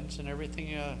and beds and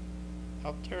everything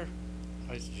up there?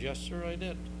 I said, yes, sir, I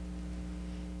did.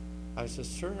 I says,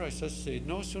 sir, I says,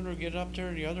 no sooner get up there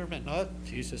and the other men, no.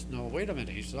 He says, no, wait a minute.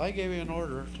 He says, I gave you an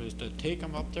order to take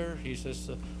them up there. He says,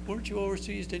 weren't you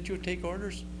overseas? Didn't you take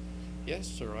orders? Yes,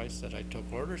 sir. I said, I took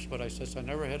orders, but I says, I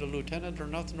never had a lieutenant or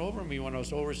nothing over me when I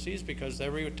was overseas, because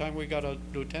every time we got a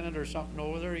lieutenant or something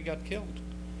over there, he got killed.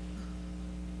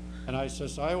 And I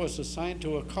says, I was assigned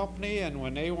to a company, and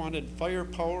when they wanted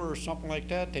firepower or something like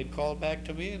that, they'd call back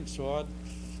to me, and so I'd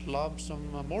lob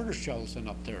some mortar shells in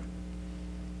up there.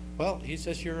 Well, he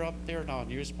says, you're up there now,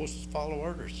 and you're supposed to follow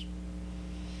orders.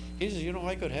 He says, you know,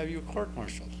 I could have you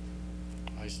court-martialed.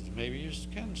 I said, maybe you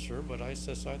can, sir, but I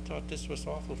says, I thought this was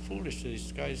awful foolish.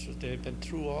 These guys, they've been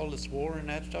through all this war and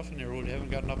that stuff, and they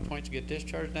haven't got enough points to get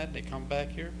discharged and that, and they come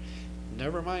back here.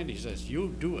 Never mind, he says,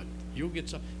 you do it. You get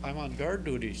some. I'm on guard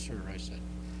duty, sir, I said.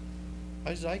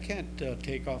 I said, I can't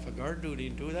take off a guard duty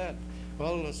and do that.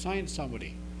 Well, assign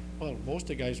somebody. Well, most of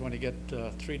the guys, when they get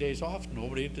 3 days off,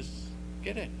 nobody just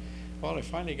get it. Well, I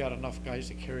finally got enough guys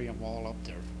to carry them all up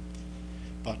there.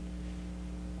 But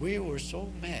we were so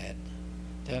mad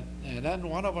that, and then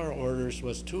one of our orders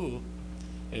was too,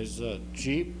 is a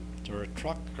Jeep or a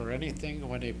truck or anything,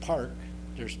 when they park,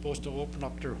 they're supposed to open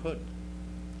up their hood.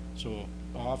 So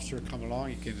the officer come along,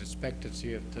 he can inspect and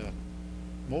see if the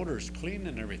motor's clean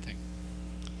and everything.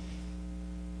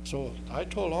 So I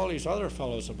told all these other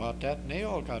fellows about that, and they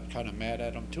all got kind of mad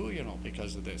at him too, you know,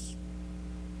 because of this.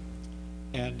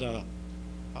 And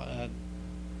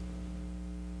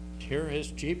here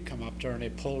his Jeep come up there, and they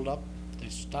pulled up, they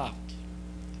stopped,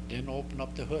 and didn't open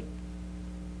up the hood.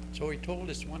 So he told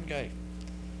this one guy,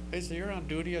 he said, "You're on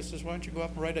duty." I says, "Why don't you go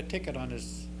up and write a ticket on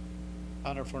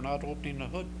her for not opening the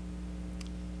hood?"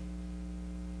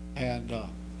 And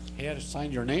he had to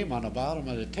sign your name on the bottom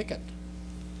of the ticket.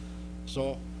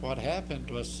 So what happened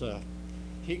was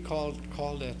he called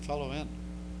that fellow in.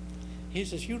 He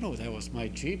says, "You know that was my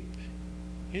Jeep."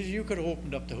 He says, "You could have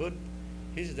opened up the hood."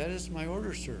 He says, "That is my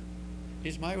order, sir." He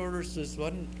says, "My orders is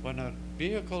when a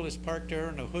vehicle is parked there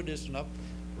and the hood isn't up,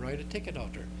 write a ticket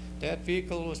out there. That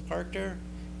vehicle was parked there,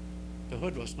 the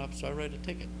hood wasn't up, so I write a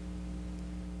ticket."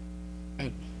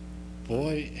 And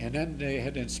boy, and then they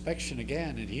had inspection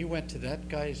again, and he went to that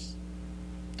guy's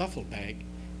duffel bag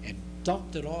and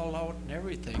dumped it all out and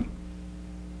everything.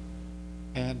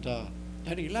 And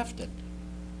then he left it.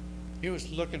 He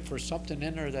was looking for something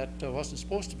in there that wasn't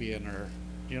supposed to be in there,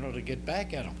 you know, to get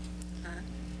back at him.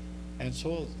 And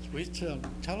so we tell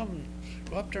him,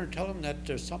 go up there and tell him that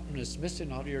there's something that's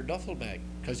missing out of your duffel bag,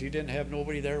 because he didn't have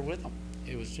nobody there with him.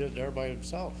 He was just there by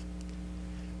himself.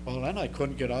 Well, then I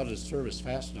couldn't get out of the service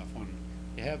fast enough. When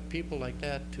you have people like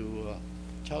that to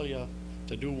tell you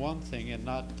to do one thing and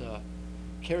not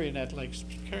carrying that, like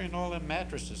carrying all them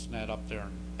mattresses and that up there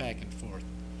and back and forth.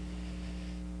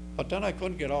 But then I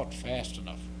couldn't get out fast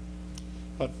enough.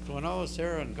 But when I was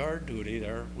there on guard duty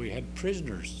there, we had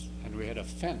prisoners, and we had a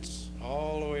fence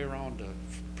all the way around the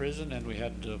prison, and we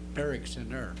had the barracks in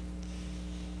there.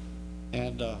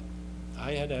 And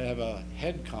I had to have a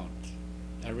head count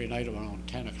every night around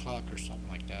 10 o'clock or something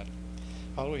like that.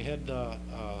 Well, we had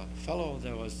a fellow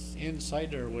that was inside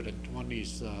there with one of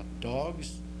these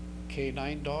dogs,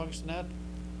 K9 dogs and that,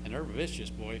 and they're vicious,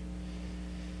 boy.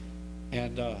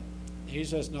 And he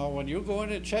says, "No, when you go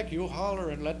in and check, you holler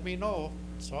and let me know."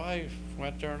 So I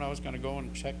went there, and I was going to go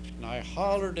and check, and I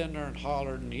hollered in there and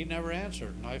hollered, and he never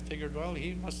answered. And I figured, well,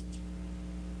 he must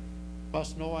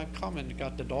know I'm coming.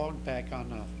 Got the dog back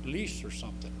on a leash or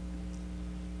something.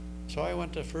 So I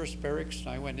went to first barracks, and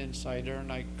I went inside there,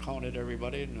 and I counted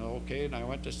everybody, and okay, and I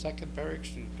went to second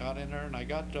barracks and got in there, and I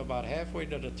got to about halfway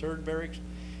to the third barracks.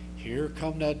 Here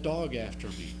come that dog after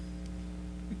me.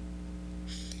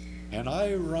 And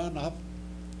I run up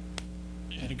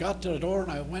and got to the door,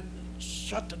 and I went and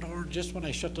shut the door. Just when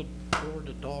I shut the door,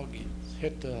 the dog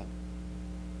hit the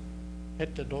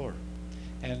door.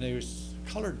 And there was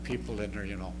colored people in there,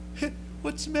 you know.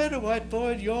 "What's the matter, white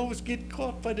boy? You always get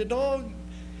caught by the dog."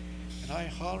 And I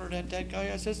hollered at that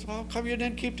guy. I says, "Well, how come you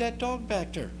didn't keep that dog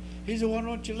back there? He's the one,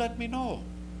 won't you let me know?"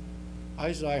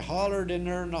 I said, "I hollered in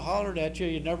there and I hollered at you.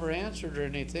 You never answered or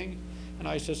anything." And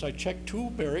I says, "I checked 2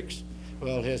 barracks.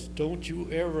 Well, he says, don't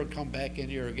you ever come back in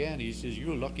here again." He says,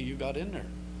 "You're lucky you got in there."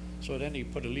 So then he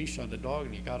put a leash on the dog,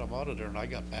 and he got him out of there, and I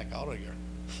got back out of here.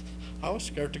 I was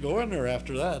scared to go in there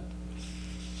after that.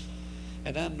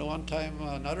 And then one time,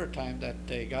 another time that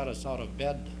they got us out of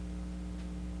bed,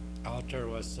 out there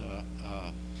was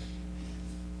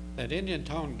at Indian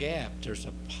Town Gap. There's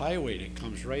a highway that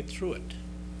comes right through it.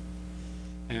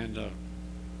 And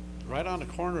right on the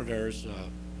corner there's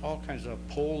all kinds of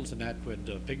poles and that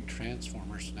with big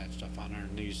transformers and that stuff on there.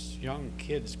 And these young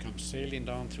kids come sailing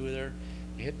down through there,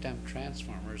 they hit them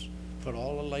transformers, put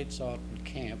all the lights out in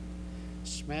camp,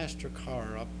 smashed their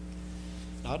car up.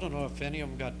 I don't know if any of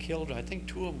them got killed. I think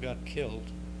 2 of them got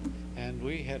killed. And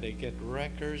we had to get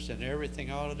wreckers and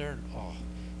everything out of there. And, oh,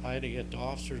 I had to get the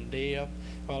officer today up.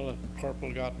 Well, the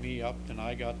corporal got me up, and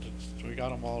we got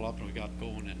them all up, and we got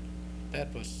going. And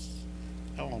that was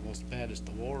almost bad as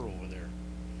the war over there.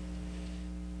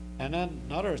 And then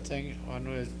another thing, when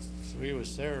we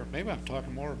was there, maybe I'm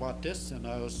talking more about this than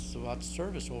I was about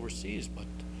service overseas, but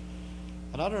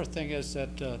another thing is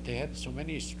that they had so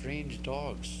many strange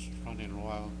dogs running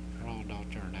around out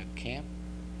there in that camp.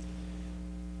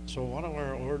 So one of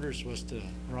our orders was to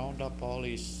round up all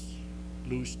these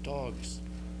loose dogs.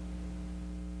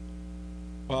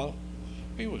 Well,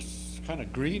 we was kind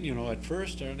of green, you know, at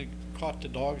first there, and they caught the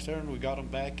dogs there, and we got them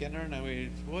back in there, and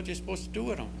then what are you supposed to do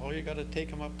with them? Oh, you got to take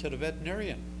them up to the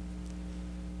veterinarian.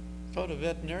 So the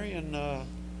veterinarian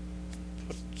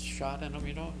put a shot in them,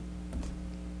 you know.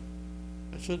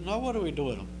 I said, "Now what do we do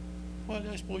with them?" "Well,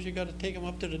 I suppose you got to take them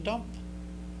up to the dump."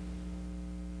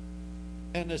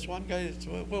 And this one guy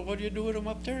said, "Well, what do you do with them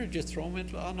up there?" "Just throw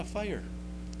them on the fire."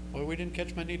 Well, we didn't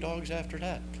catch many dogs after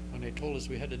that when they told us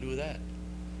we had to do that.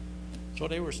 So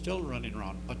they were still running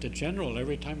around. But the general,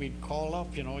 every time he'd call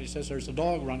up, you know, he says, "There's a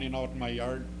dog running out in my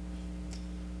yard."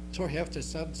 So you have to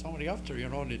send somebody up there, you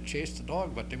know, and they'd chase the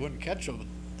dog, but they wouldn't catch him,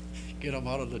 get him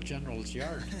out of the general's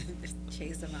yard.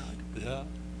 Chase them out. Yeah.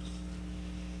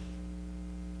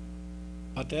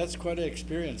 But that's quite an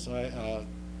experience. I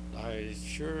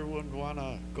sure wouldn't want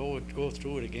to go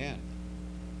through it again.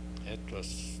 It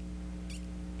was.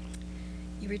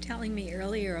 You were telling me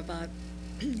earlier about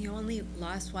you only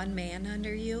lost one man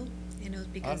under you, and it was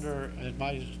because In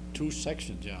my 2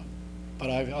 sections, yeah. But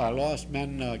I lost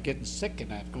men getting sick in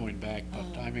that going back, but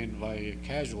Oh. I mean by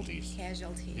casualties.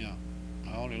 casualty. Yeah,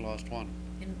 I only lost one.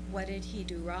 And what did he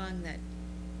do wrong that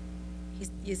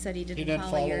you said he He didn't didn't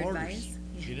follow follow your orders. advice?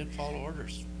 He didn't follow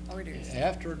orders. Orders.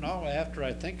 After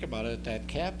I think about it, that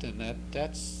captain,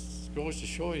 that's goes to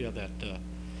show you that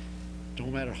no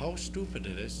matter how stupid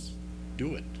it is,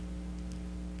 do it.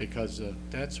 Because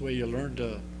that's the way you learn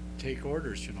to take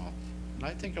orders, you know. And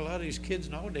I think a lot of these kids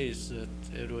nowadays,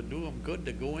 it would do them good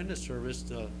to go into service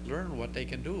to learn what they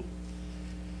can do.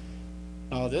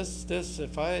 Now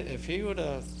if he would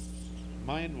have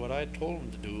mind what I told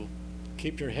him to do,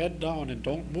 keep your head down and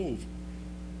don't move,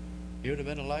 he would have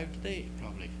been alive today,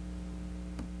 probably.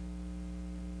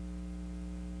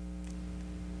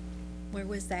 Where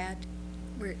was that?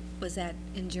 Was that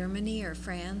in Germany or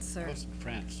France or? That was in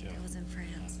France, yeah. That was in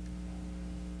France.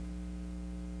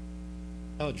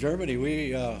 Oh, Germany,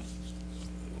 we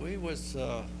was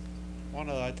one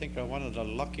of the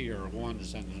luckier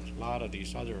ones, and a lot of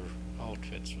these other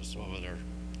outfits was over there,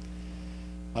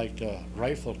 like the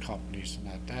rifle companies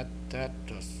and that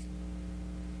was.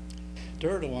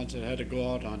 They're the ones that had to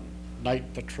go out on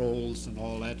night patrols and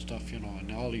all that stuff, you know,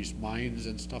 and all these mines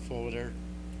and stuff over there,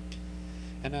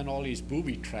 and then all these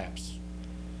booby traps.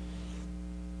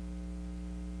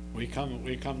 We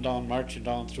come down, marching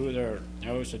down through there.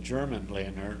 There was a German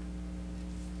laying there,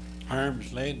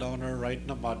 arms laying down there right in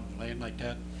the mud, laying like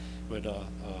that, with a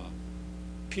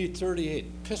P-38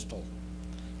 pistol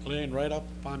laying right up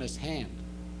on his hand.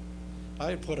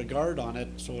 I put a guard on it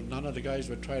so none of the guys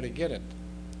would try to get it.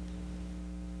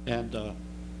 And,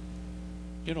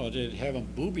 you know, they'd have them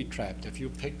booby trapped. If you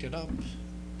picked it up,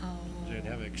 Oh. they'd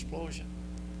have an explosion.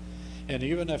 And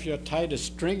even if you tied a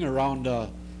string around a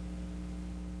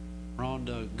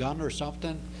gun or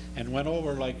something and went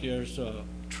over, like there's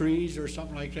trees or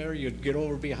something like that, you'd get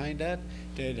over behind that,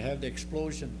 they'd have the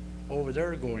explosion over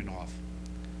there going off.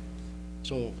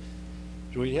 So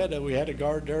we had a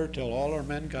guard there till all our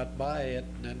men got by it,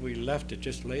 and then we left it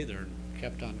just lay there and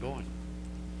kept on going.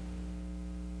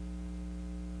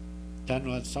 Then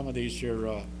when some of these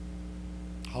your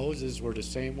houses were the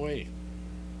same way.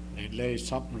 They'd lay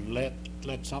something, let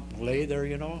something lay there,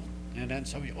 you know, and then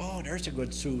somebody, oh, there's a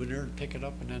good souvenir, and pick it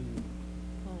up, and then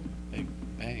Oh. big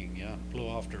bang, yeah, blow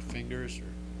off their fingers. Or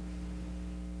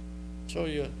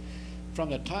so from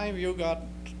the time you got,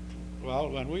 well,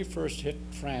 when we first hit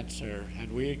France there,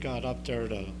 and we got up there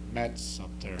to Metz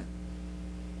up there,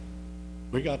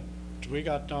 we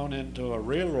got down into a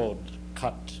railroad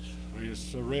cut. It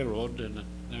was a railroad, and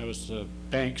there was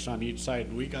banks on each side,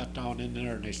 and we got down in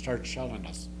there, and they started shelling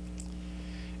us.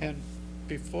 And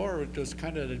before, it was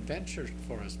kind of an adventure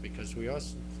for us because we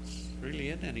wasn't really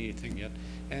in anything yet.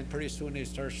 And pretty soon they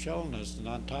started shelling us, and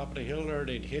on top of the hill there,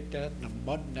 they'd hit that, and the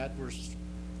mud and that were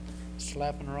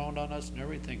slapping around on us and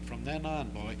everything. From then on,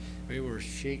 boy, we were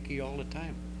shaky all the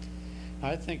time.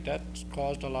 I think that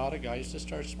caused a lot of guys to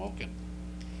start smoking,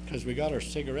 because we got our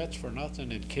cigarettes for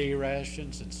nothing, and K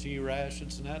rations and C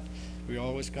rations and that. We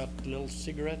always got little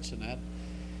cigarettes and that.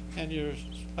 And you're,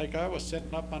 like I was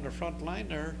sitting up on the front line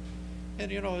there,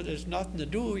 and you know, there's nothing to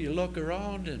do. You look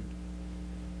around and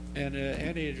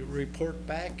any report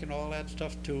back and all that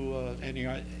stuff to any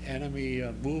enemy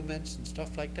movements and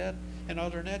stuff like that. And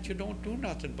other than that, you don't do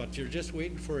nothing, but you're just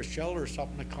waiting for a shell or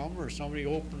something to come, or somebody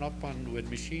open up with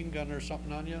machine gun or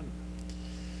something on you. And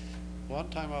one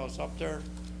time I was up there,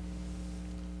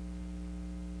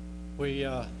 we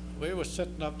was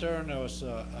sitting up there, and there was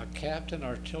a captain,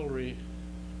 artillery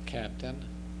captain,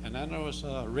 and then there was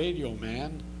a radio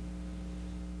man,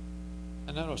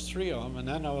 and then there was 3 of them, and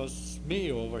then there was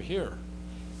me over here.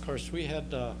 Of course, we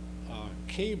had a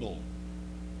cable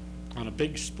on a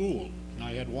big spool, and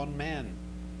I had 1 man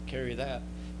carry that,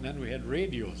 and then we had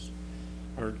radios,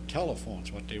 or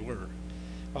telephones, what they were.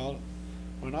 Well,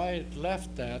 when I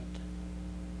left that,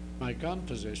 my gun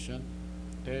position,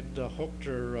 they'd hooked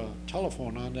their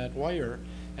telephone on that wire,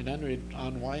 and then we'd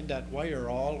unwind that wire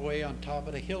all the way on top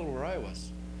of the hill where I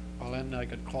was. Well, then I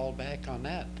could call back on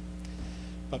that.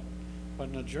 But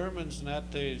when the Germans and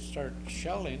that, they start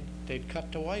shelling, they'd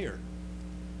cut the wire.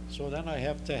 So then I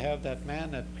have to have that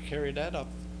man that carried that up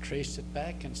trace it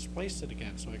back and splice it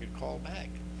again so I could call back.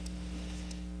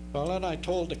 Well, then I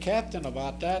told the captain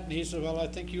about that, and he said, well, I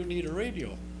think you need a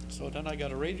radio. So then I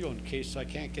got a radio in case I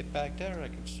can't get back there. I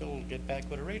can still get back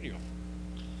with a radio.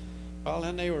 Well,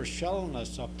 then they were shelling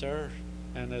us up there,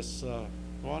 and this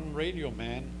one radio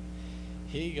man,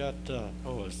 he got,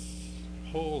 his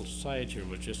whole side here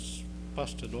was just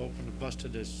busted open, and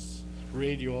busted his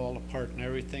radio all apart and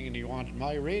everything, and he wanted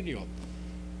my radio.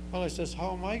 Well, I says,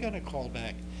 how am I going to call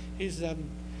back? He says,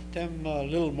 them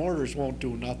little mortars won't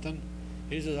do nothing.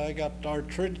 He says, I got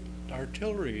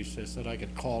artillery, he says, that I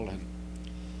could call in.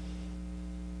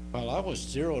 Well, I was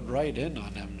zeroed right in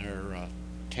on them there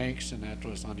tanks, and that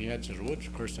was on the edge of the woods.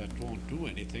 Of course, that won't do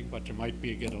anything, but there might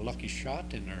be get a lucky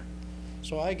shot in there.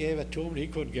 So I gave it to him. He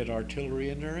couldn't get artillery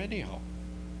in there anyhow.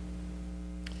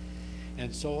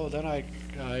 And so then I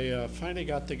finally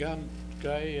got the gun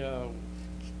guy,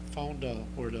 found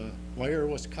where the wire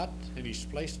was cut, and he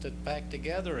spliced it back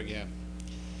together again.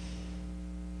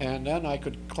 And then I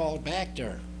could call back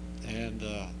there, and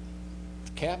the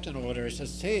captain over there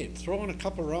says, hey, throw in a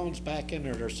couple rounds back in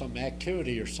there. There's some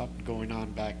activity or something going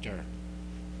on back there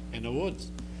in the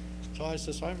woods. So I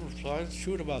says, I'll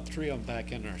shoot about 3 of them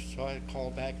back in there. So I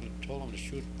called back and told them to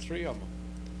shoot 3 of them.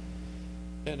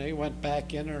 And they went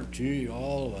back in there. Gee,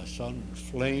 all of a sudden,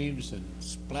 flames and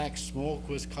black smoke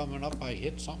was coming up. I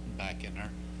hit something back in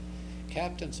there.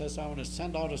 Captain says, I want to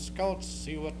send out a scout to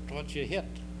see what you hit.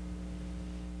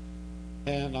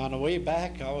 And on the way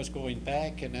back, I was going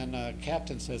back, and then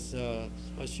captain says,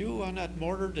 was you on that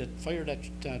mortar that fired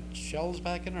that shells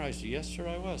back in there? I said, yes, sir,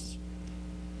 I was.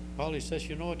 Well, he says,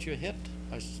 you know what you hit?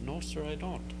 I said, no, sir, I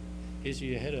don't. He said,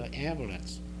 you hit an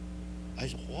ambulance. I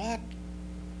said, what?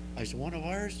 I said, one of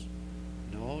ours?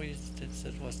 No, he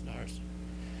said it wasn't ours.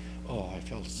 Oh, I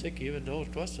felt sick, even though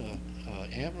it was a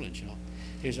ambulance, you know.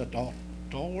 He said,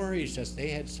 don't worry. He says, they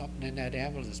had something in that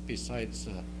ambulance besides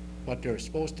what they were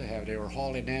supposed to have. They were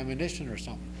hauling ammunition or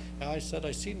something. And I said,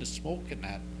 I seen the smoke in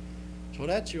that. So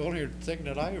that's the only thing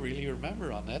that I really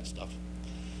remember on that stuff.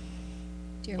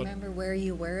 Do you remember where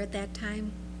you were at that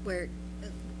time? Where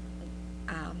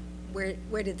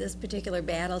did this particular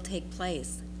battle take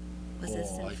place? Was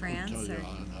this in France?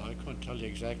 I couldn't tell you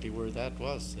exactly where that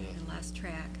was. I lost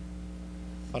track.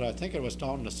 But I think it was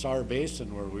down in the Sar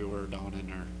Basin where we were down in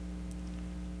there.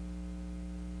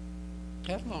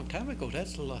 That's a long time ago.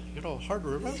 That's a lot, hard to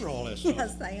remember all this stuff.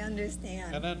 Yes, I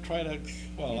understand. And then try to,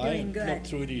 well, I looked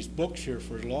through these books here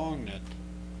for long that.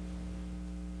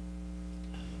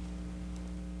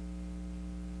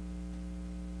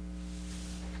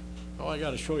 Oh, I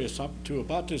got to show you something too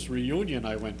about this reunion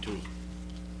I went to.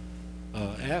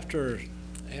 After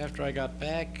I got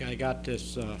back, I got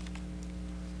this.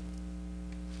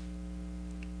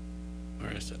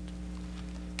 Where is it?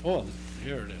 Oh,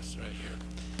 here it is, right here.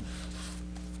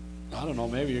 I don't know,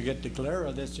 maybe you get the glare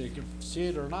of this, you can see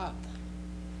it or not.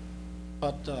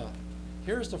 But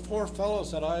here's the 4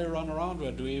 fellows that I run around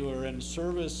with. We were in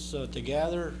service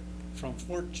together from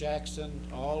Fort Jackson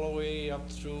all the way up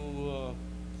through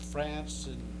France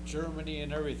and Germany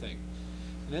and everything.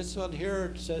 And this one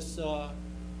here, it says number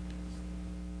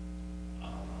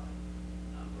 1,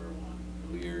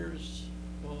 New Year's.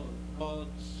 Well,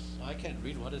 I can't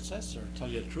read what it says, sir, to tell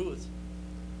you the truth.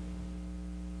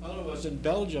 Well, it was in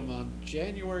Belgium on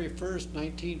January 1st,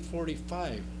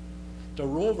 1945. The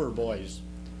Rover Boys.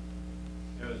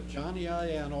 It was Johnny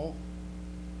Iano,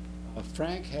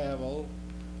 Frank Havel.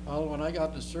 Well, when I got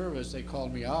in the service, they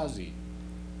called me Ozzy.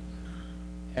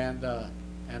 And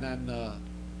then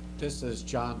this is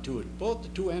John too. Both the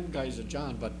 2 end guys are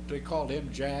John, but they called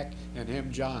him Jack and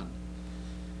him John.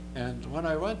 And when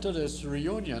I went to this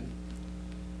reunion,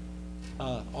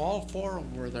 all 4 of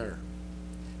them were there.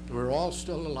 We were all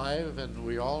still alive, and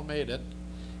we all made it.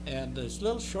 And this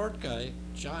little short guy,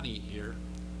 Johnny here,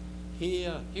 he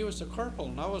was a corporal,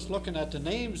 and I was looking at the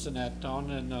names in that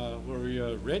down and where we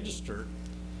registered,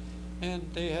 and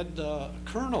they had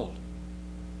colonel.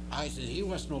 I said he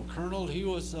was no colonel. He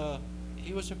was a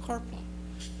corporal.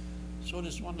 So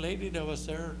this one lady that was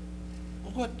there,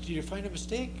 what, did you find a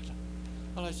mistake?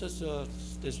 Well, I says,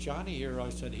 this Johnny here, I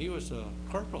said, he was a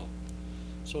corporal.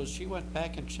 So she went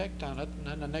back and checked on it, and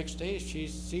then the next day she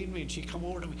seen me, and she come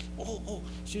over to me, oh,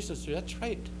 she says, that's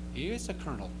right, he is a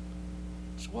colonel.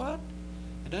 So what?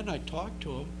 And then I talked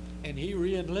to him, and he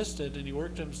re-enlisted, and he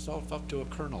worked himself up to a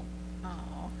colonel.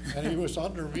 Oh. And he was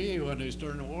under me when he was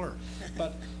during the war.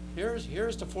 But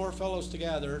here's the 4 fellows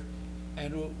together,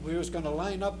 and we was going to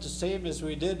line up the same as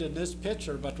we did in this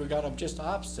picture, but we got them just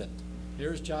opposite.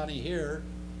 Here's Johnny here,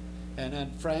 and then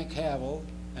Frank Havel,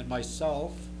 and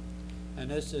myself, and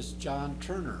this is John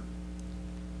Turner.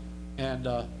 And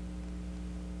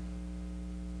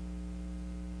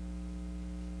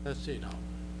let's see now.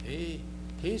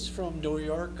 He's from New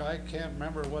York. I can't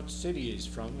remember what city he's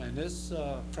from. And this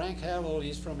Frank Havel,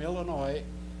 he's from Illinois,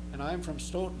 and I'm from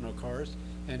Stoughton, of course,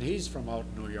 and he's from out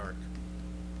in New York.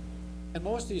 And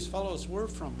most of these fellows were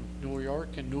from New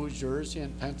York and New Jersey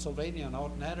and Pennsylvania and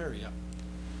out in that area.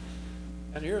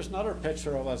 And here's another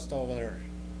picture of us over there.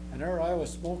 And there I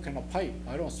was smoking a pipe.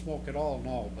 I don't smoke at all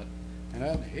now, but, and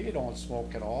then he don't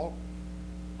smoke at all.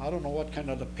 I don't know what kind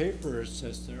of the paper it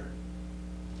says there.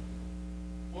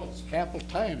 Well, it's Capital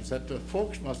Times that the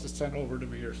folks must have sent over to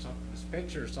me or something, this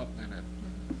picture or something in it.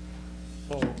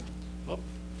 So,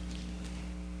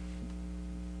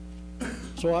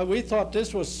 so we thought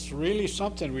this was really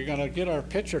something. We're gonna get our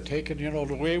picture taken, you know,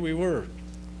 the way we were,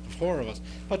 the four of us.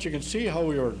 But you can see how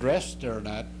we were dressed there and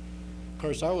that. Of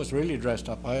course, I was really dressed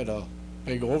up. I had a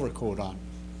big overcoat on.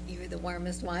 You were the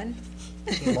warmest one.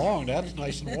 Long, that's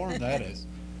nice and warm, that is.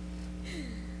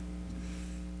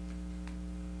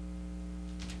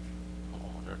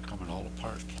 Coming all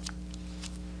apart.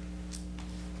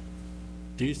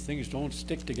 These things don't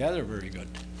stick together very good.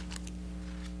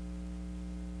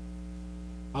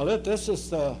 Now this is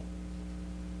the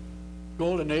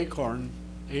Golden Acorn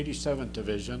 87th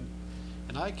Division,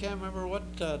 and I can't remember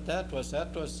what that was.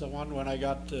 That was the one when I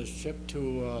got shipped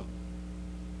to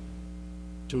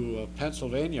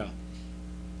Pennsylvania.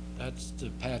 That's the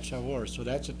patch I wore. So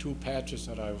that's the two patches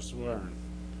that I was wearing.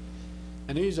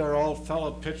 And these are all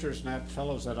fellow pitchers and that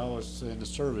fellows that I was in the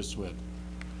service with.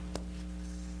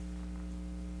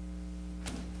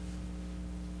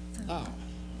 Now,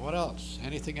 what else?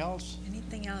 Anything else?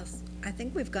 Anything else? I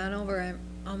think we've gone over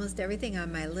almost everything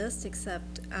on my list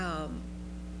except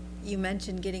you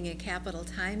mentioned getting a Capital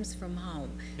Times from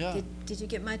home. Yeah. Did you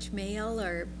get much mail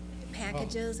or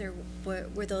packages, or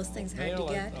were those things hard to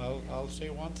get? I'll say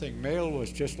one thing. Mail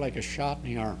was just like a shot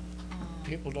in the arm. Oh.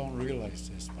 People don't realize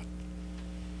this, but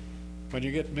when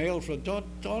you get mail from,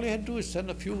 all you had to do is send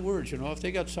a few words, you know. If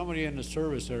they got somebody in the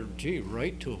service there, gee,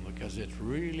 write to them, because it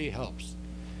really helps.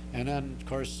 And then, of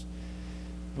course,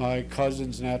 my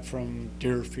cousins and that from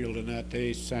Deerfield and that,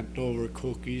 they sent over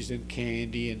cookies and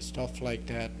candy and stuff like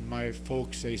that. And my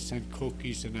folks, they sent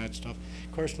cookies and that stuff.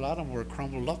 Of course, a lot of them were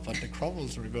crumbled up, but the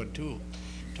crumbles were good too.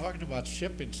 Talking about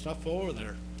shipping stuff over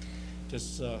there,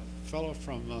 this fellow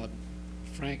from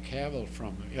Frank Havel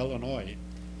from Illinois,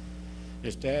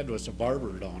 his dad was a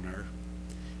barber down there,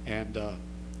 and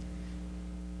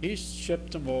he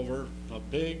shipped them over a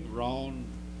big round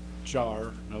jar,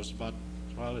 and it was about,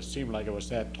 well, it seemed like it was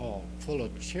that tall, full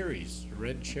of cherries,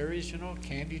 red cherries, you know,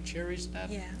 candy cherries and that.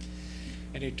 Yeah.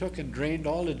 And he took and drained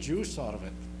all the juice out of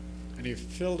it, and he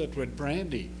filled it with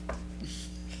brandy.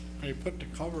 And he put the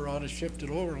cover on and shipped it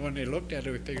over, and when they looked at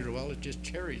it, we figured, well, it's just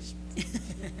cherries.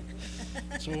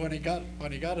 So when he got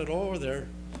it over there,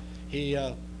 he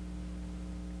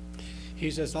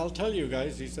says, I'll tell you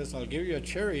guys, he says, I'll give you a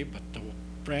cherry, but the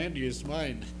brandy is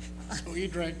mine. So he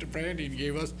drank the brandy and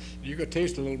gave us, you could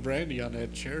taste a little brandy on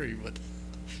that cherry, but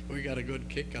we got a good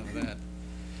kick out of that.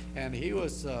 And he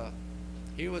was,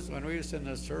 when we was in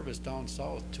the service down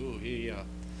south too,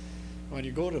 when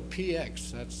you go to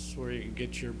PX, that's where you can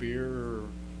get your beer, or,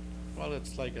 well,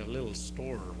 it's like a little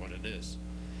store, what it is.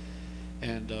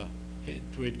 And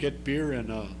we'd get beer in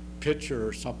a pitcher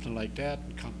or something like that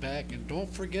and come back, and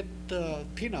don't forget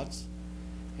peanuts.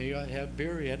 You gotta have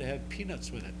beer, you had to have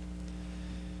peanuts with it.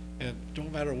 And no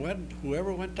matter when,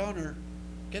 whoever went down there,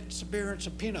 get some beer and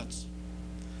some peanuts.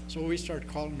 So we started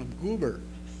calling them Goober.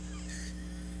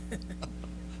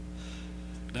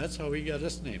 That's how we got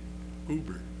this name,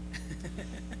 Goober.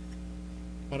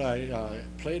 But I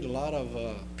played a lot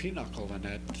of pinochle in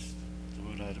that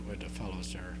with the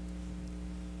fellows there.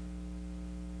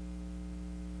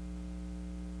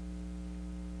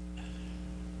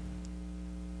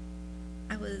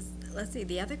 Let's see,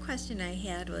 the other question I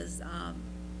had was,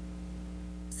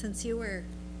 since you were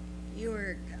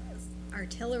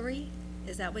artillery,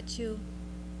 is that what you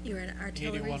were an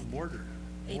artillery? 81 mortar.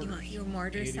 81, you were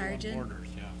mortar 81 sergeant? mortars,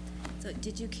 yeah. So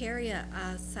did you carry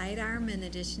a sidearm in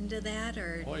addition to that,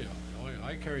 or? Oh yeah,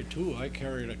 I carried two. I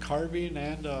carried a carbine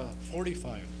and a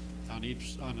 45 on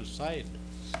the side.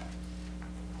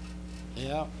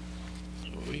 Yeah, so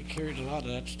we carried a lot of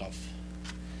that stuff.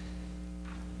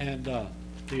 And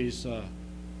these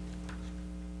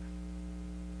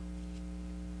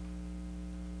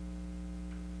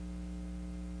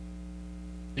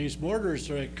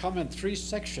mortars come in 3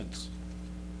 sections.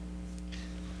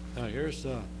 Now here's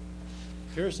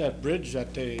that bridge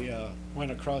that they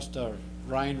went across the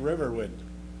Rhine River with,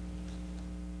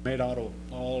 made out of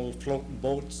all floating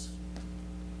boats.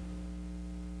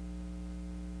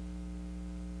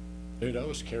 Dude, that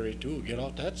was scary too. Get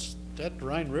out, that's that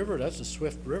Rhine River, that's a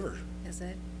swift river. Is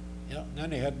it? Yeah, and then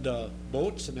they had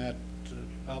boats and that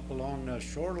up along the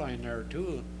shoreline there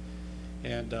too.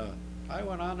 And I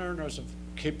went on there and there was a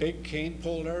big cane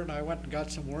pole there, and I went and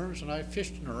got some worms, and I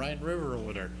fished in the Rhine River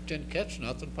over there. Didn't catch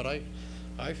nothing, but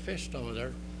I fished over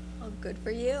there. Oh, good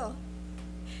for you.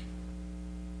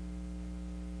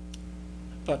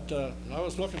 But I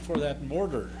was looking for that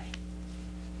mortar.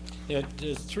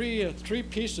 There's three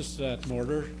pieces to that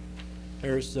mortar.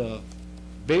 There's the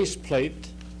base plate.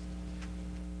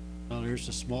 Well, here's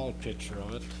a small picture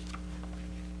of it.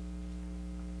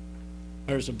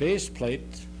 There's a base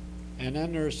plate, and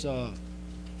then there's the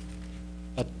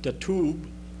tube,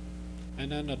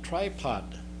 and then a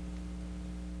tripod.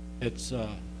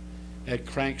 It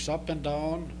cranks up and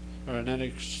down, and then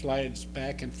it slides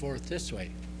back and forth this way.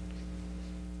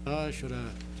 I should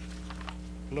have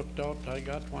looked out. I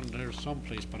got one there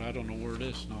someplace, but I don't know where it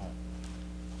is now.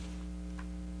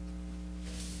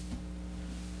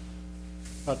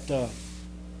 But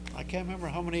I can't remember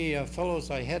how many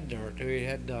fellows I had there. We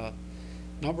had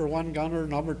number 1 gunner,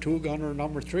 number 2 gunner,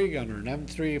 number 3 gunner. And them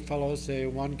 3 fellows,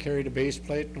 one carried a base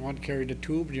plate, and one carried a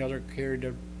tube, and the other carried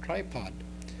a tripod.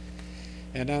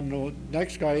 And then the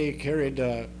next guy, he carried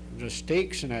the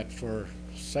stakes in that for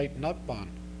sighting up on.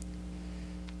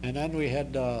 And then we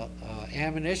had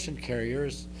ammunition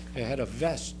carriers. They had a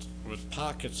vest with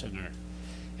pockets in there.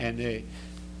 And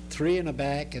 3 in the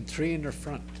back and 3 in the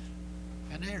front.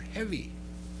 And they're heavy.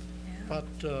 Yeah.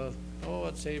 But,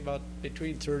 I'd say about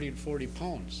between 30 and 40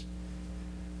 pounds.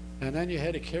 And then you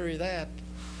had to carry that.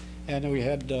 And we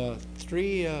had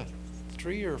 3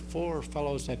 or 4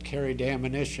 fellows that carried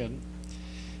ammunition.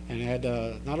 And had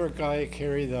another guy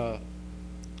carry the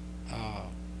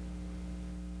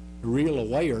reel of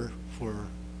wire for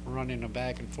running them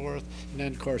back and forth. And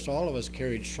then, of course, all of us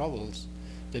carried shovels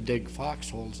to dig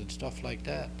foxholes and stuff like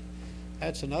that.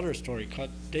 That's another story,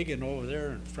 digging over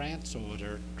there in France over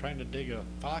there, trying to dig a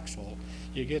foxhole.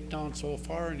 You get down so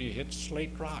far and you hit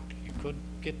slate rock. You couldn't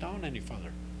get down any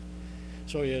further.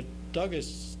 So you dug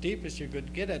as deep as you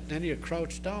could get it, and then you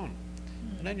crouched down.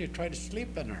 And then you try to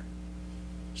sleep in there,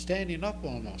 standing up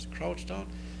almost, crouched down.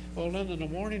 Well, then in the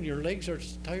morning your legs are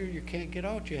tired, you can't get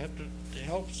out. You have to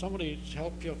help somebody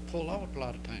help you pull out a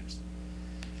lot of times.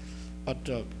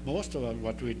 But most of them,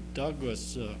 what we dug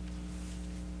was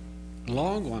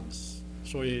long ones.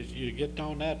 So you get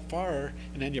down that far,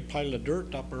 and then you pile the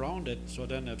dirt up around it, so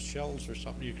then if shells or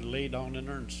something, you can lay down in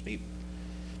there and sleep.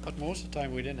 But most of the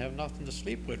time we didn't have nothing to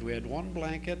sleep with. We had one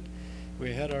blanket,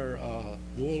 we had our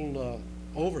wool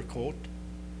overcoat,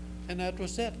 and that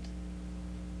was it.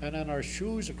 And then our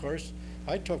shoes, of course,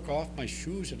 I took off my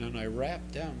shoes and then I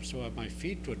wrapped them so that my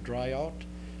feet would dry out,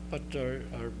 but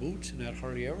our boots and that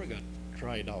hardly ever got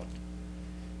dried out.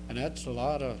 And that's a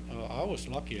lot of, I was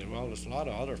lucky. Well, there's a lot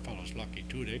of other fellows lucky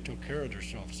too. They took care of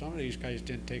themselves. Some of these guys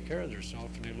didn't take care of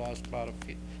themselves, and they lost a lot of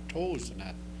toes and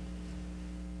that.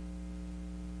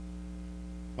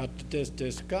 But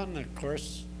this gun, of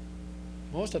course,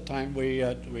 most of the time we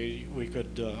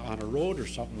could, on a road or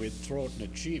something, we'd throw it in a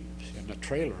Jeep, in a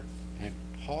trailer, and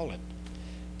haul it.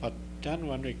 But then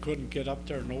when we couldn't get up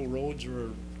there, no roads,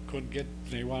 or couldn't get,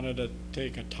 they wanted to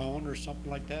take a town or something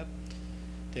like that,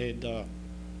 they'd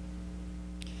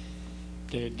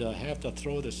have to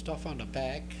throw the stuff on the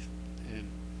back, and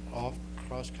off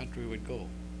cross country we'd go.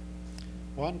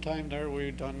 One time there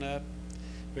we'd done that,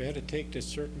 we had to take this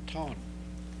certain town.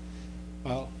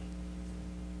 Well,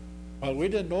 we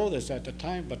didn't know this at the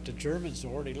time, but the Germans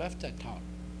already left that town.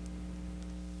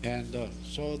 And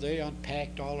so they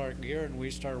unpacked all our gear, and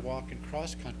we started walking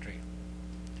cross country.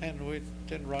 And we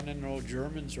didn't run into no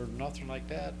Germans or nothing like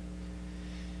that.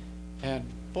 And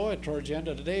boy, towards the end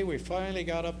of the day, we finally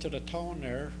got up to the town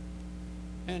there,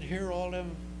 and here all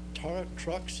them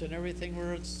trucks and everything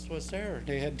was there.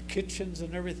 They had kitchens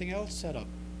and everything else set up.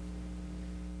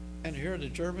 And here the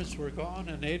Germans were gone,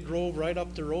 and they drove right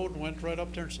up the road and went right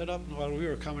up there and set up while we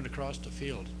were coming across the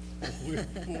field.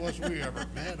 Was we ever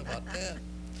mad about that?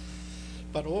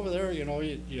 But over there, you know,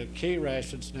 you K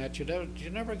rations and that, you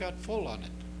never got full on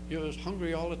it. You was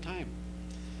hungry all the time.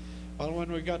 Well,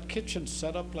 when we got kitchens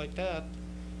set up like that,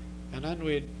 and then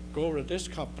we'd go over to this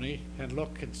company and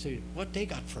look and see what they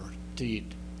got to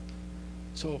eat.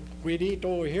 So we'd eat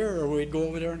over here, or we'd go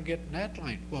over there and get in that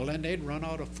line. Well, then they'd run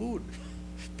out of food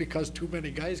because too many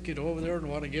guys get over there and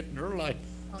want to get in their line.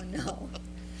 Oh, no.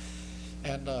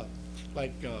 And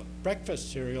like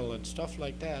breakfast cereal and stuff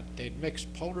like that, they'd mix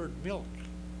powdered milk,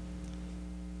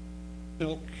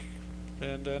 and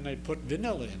then they'd put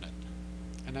vanilla in it,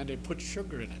 and then they'd put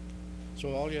sugar in it.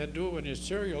 So all you had to do when you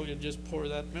cereal, you just pour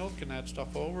that milk and that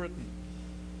stuff over it,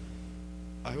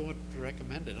 I would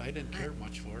recommend it. I didn't care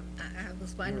much for it. I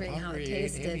was You're wondering how it hungry, you ate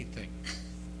tasted. anything.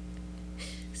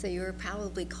 So you were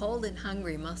probably cold and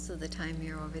hungry most of the time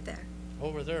you're over there.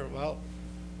 Over there, well,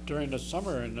 during the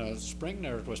summer and the spring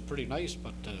there, it was pretty nice,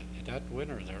 but that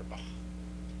winter there, oh,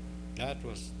 that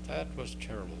was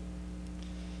terrible.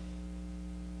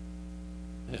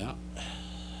 Yeah.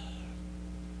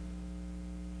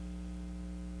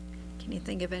 Can you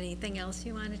think of anything else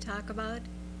you want to talk about?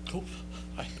 Oof,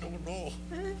 I don't know.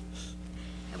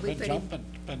 Have we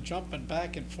Been jumping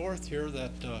back and forth here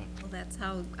that, Well, that's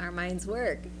how our minds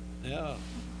work. yeah.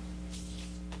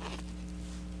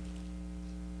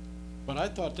 But I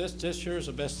thought this year is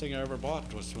the best thing I ever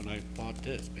bought was when I bought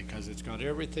this, because it's got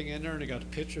everything in there and it got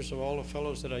pictures of all the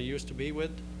fellows that I used to be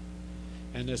with.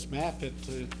 And this map, it's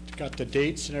got the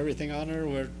dates and everything on there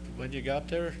where, when you got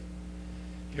there.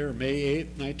 Here, May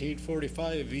 8th,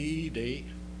 1945, VE Day.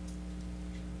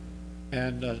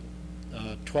 And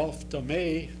 12th of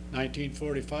May,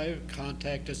 1945,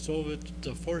 contacted Soviet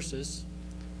forces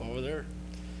over there.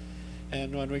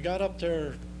 And when we got up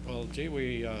there, well, gee,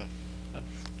 we,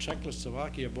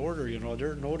 Czechoslovakia border, you know,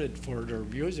 they're noted for their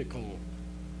musical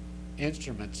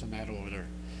instruments and that over there.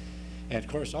 And of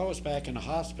course, I was back in the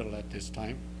hospital at this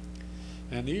time.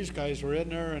 And these guys were in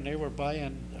there and they were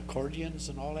buying accordions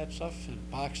and all that stuff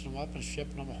and boxing them up and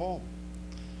shipping them home.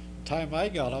 The time I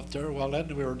got up there, well,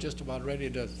 then we were just about ready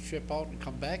to ship out and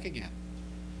come back again.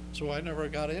 So I never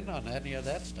got in on any of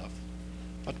that stuff.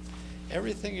 But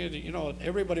everything, you know,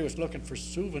 everybody was looking for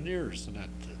souvenirs and that.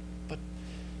 But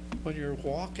when you're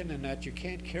walking and that, you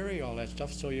can't carry all that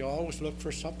stuff, so you always look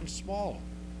for something small.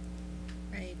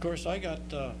 Right. Of course, I got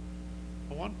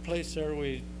one place there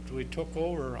we took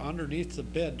over, underneath the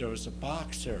bed, there was a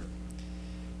box there.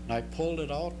 And I pulled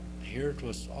it out, here it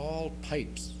was all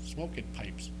pipes, smoking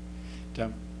pipes.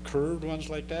 Them curved ones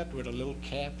like that with a little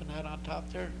cap and that on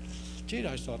top there. Gee,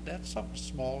 I thought that's something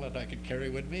small that I could carry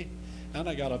with me. And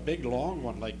I got a big long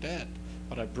one like that,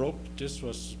 but I broke, this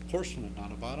was porcelain on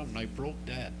the bottom, and I broke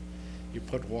that. You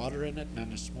put water in it, and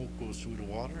then the smoke goes through the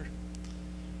water.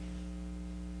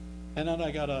 And then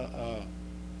I got a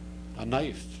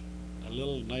knife, a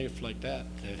little knife like that.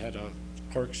 It had a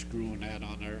corkscrew and that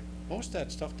on there. Most of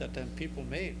that stuff that them people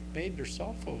made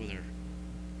themselves over there.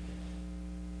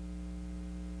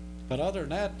 But other than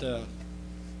that,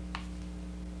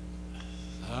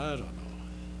 I don't know.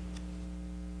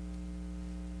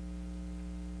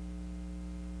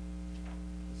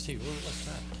 Let's see, what's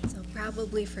that? So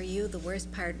probably for you, the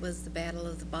worst part was the Battle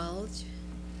of the Bulge.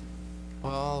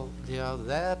 Well, yeah,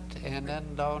 that, and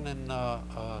then down in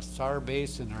Sar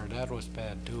Basin there, that was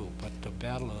bad too. But the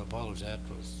Battle of the Bulge, that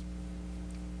was.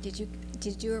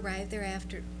 Did you arrive there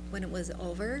after, when it was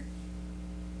over?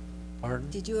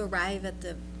 Pardon? Did you arrive at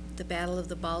the Battle of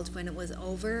the Bulge when it was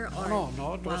over, or?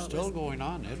 No, it was still going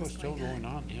on. It was still going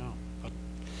on, yeah.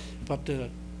 But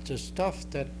the stuff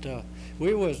that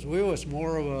we was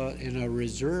more of in a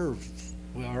reserve.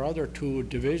 Our other two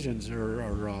divisions or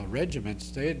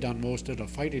regiments, they had done most of the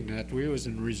fighting. That we was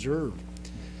in reserve.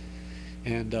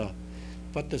 And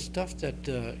but the stuff that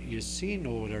you seen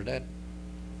over there, that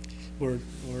were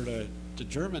the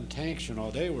German tanks, you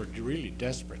know, they were really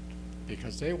desperate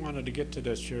because they wanted to get to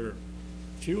this here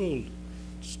fuel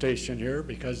station here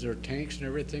because their tanks and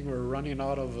everything were running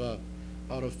out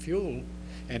of fuel,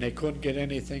 and they couldn't get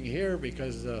anything here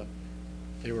because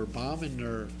they were bombing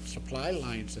their supply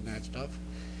lines and that stuff.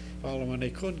 Well, when they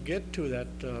couldn't get to that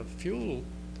fuel,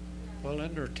 well,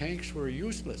 then their tanks were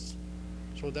useless.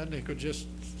 So then they could just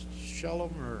shell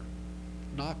them or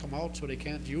knock them out so they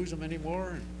can't use them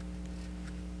anymore.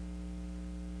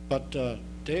 But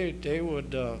they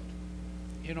would,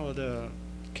 you know, the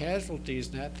casualties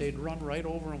and that, they'd run right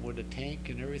over them with a tank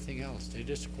and everything else. They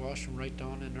just squash them right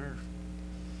down in there.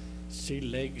 See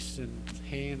legs and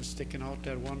hands sticking out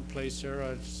that one place there.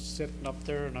 I was sitting up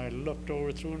there and I looked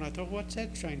over through and I thought, what's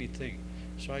that shiny thing?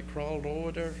 So I crawled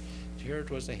over there. Here it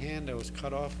was a hand that was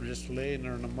cut off and just laying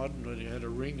there in the mud, and it had a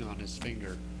ring on his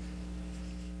finger.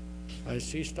 I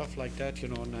see stuff like that, you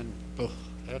know, and then, oh,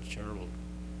 that's terrible.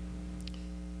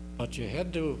 But you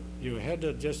had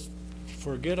to just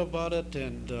forget about it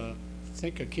and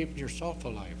think of keeping yourself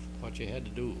alive, what you had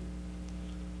to do.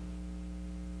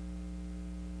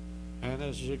 And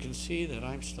as you can see, that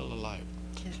I'm still alive.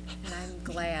 And I'm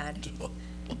glad.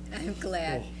 I'm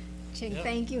glad. Oh, Ching, yeah.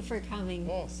 thank you for coming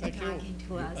Oh, and thank you. talking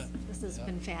to You us. bet. This has Yeah.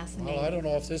 been fascinating. Well, I don't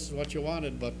know if this is what you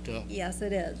wanted, but, Yes,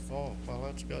 it is. oh, well,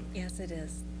 that's good. Yes, it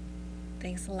is.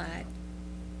 Thanks a lot.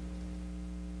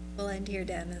 We'll end here,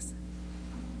 Dennis.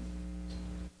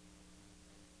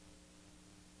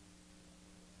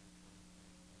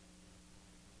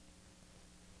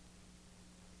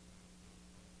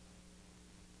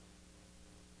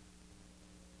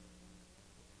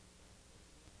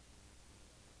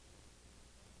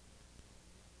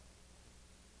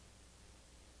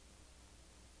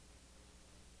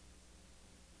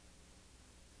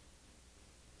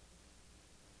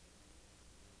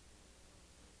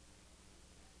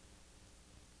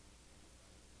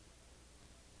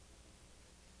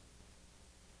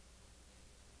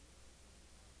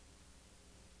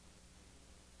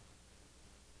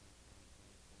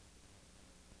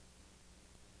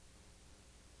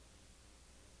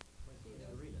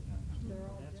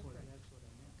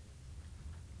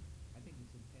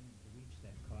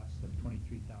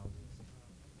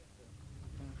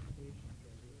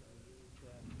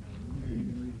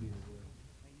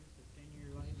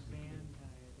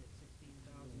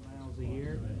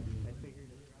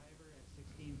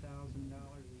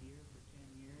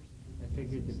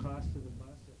 figured the cost of the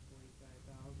bus at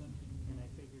 $45,000, and I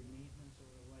figured maintenance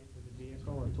over the life of the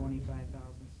vehicle at $25,600.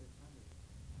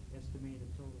 Estimated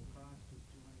total cost was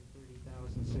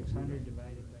 $230,600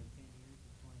 divided by 10 years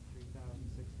is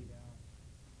 $23,060.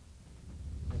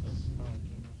 That's how it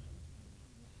came up.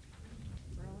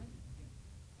 Roland?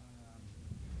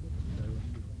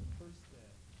 First,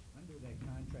 under that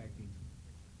contracting,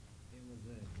 there was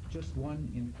just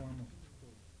one informal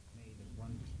quote made of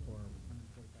one for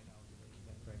 $145 a day. Is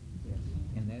that correct? Yes.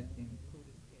 And that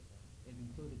included it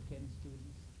included 10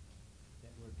 students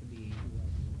that were to be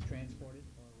transported,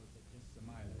 or was it just the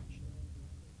mileage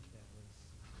that was?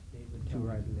 David, two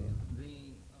right there. What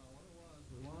it was,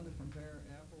 we wanted to compare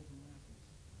apples and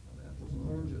apples and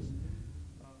oranges.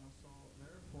 So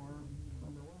therefore,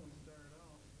 number one, we started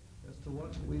out as to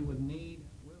what we would need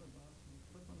with a bus and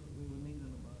equipment that we would need in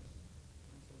a bus.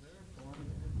 And so therefore,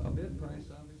 a bid price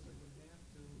obviously would have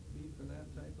to be for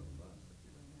that type of bus. If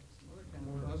you're going to have some other kind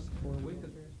of bus, or we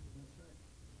could, that's right,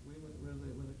 we would,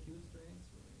 with a Q strength,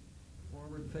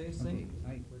 forward facing.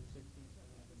 Okay, with 60,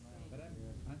 70 miles. But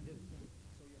I'm just,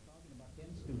 so you're talking about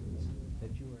 10 students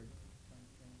that you were trying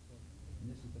to transport, and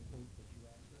this is the quote that you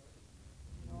asked for?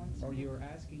 Or you were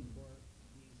asking for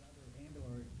these other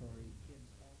ambulatory kids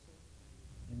also,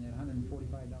 in that $145 a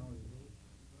day?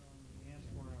 Well, we asked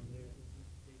for them, they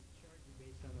charge you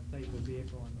based on the type of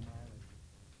vehicle and the mileage.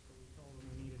 So we told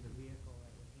them we needed a vehicle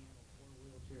that would handle 4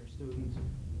 wheelchair students,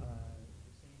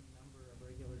 the same number of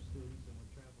regular students, and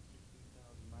would travel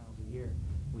 16,000 miles a year.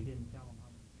 We didn't tell them how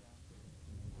many stops there were.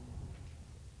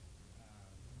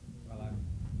 Well,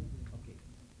 okay.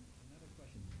 Another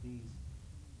question. These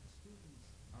students,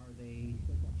 are they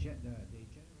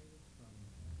generated from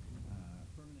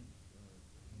permanent,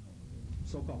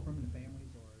 so-called permanent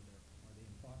families, or are they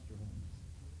in foster homes?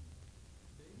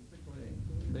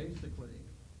 Basically,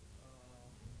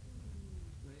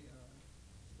 they are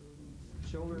students,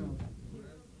 children of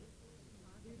residents.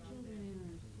 They're children in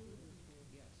our school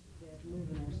district Yes. that live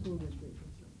in our school district.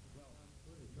 Well,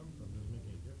 where they come from doesn't make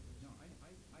any difference. No,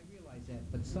 I realize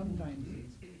that, but sometimes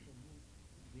these people move,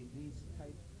 these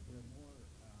types, they're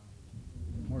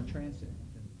more transit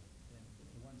than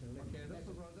the ones that are living. Okay, this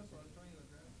is what I was trying to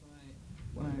address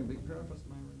when I prefaced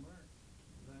my remarks,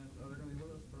 that they're going to be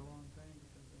with us for a long time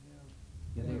because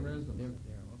they have residents.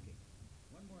 They're, okay.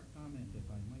 One more comment, if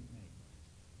I might make,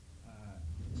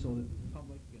 so that the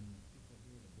public and people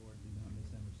here at the board do not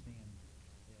misunderstand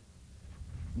that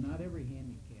not every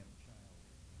handicapped child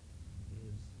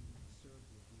is served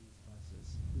with these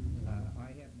buses.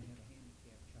 I happen to have a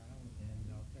handicapped child, and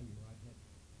I'll tell you, I've had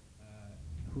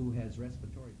who has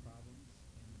respiratory problems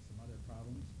and some other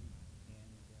problems,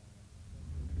 and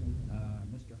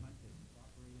Mr. Hunt has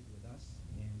cooperated with us,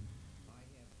 and I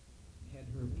have had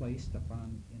her placed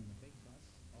upon in the big bus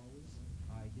always.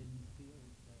 I didn't feel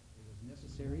that it was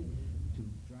necessary to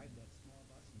drive that small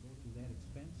bus and go through that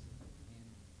expense, and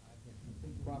I've had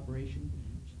complete cooperation.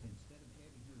 Instead of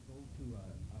having her go to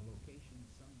a location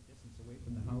some distance away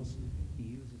from the house, he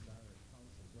uses our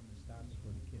house as one of the stops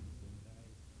for the kids,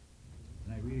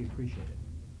 and I really appreciate it.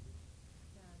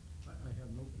 I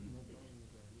have no problem with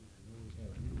that, I really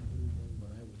have.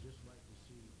 But I would just like to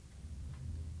see,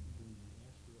 when you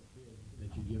ask for a bid, that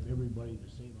you give everybody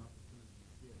the same opportunity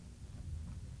to bid.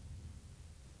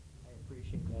 I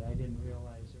appreciate that. I didn't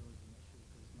realize there was an issue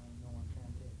because no one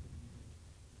contacted me.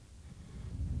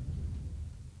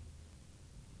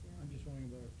 I'm just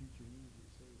wondering about our future needs, you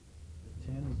say, the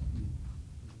 10 is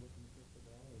looking at the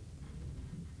dollars.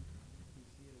 You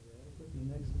see it as adequate, the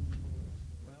next,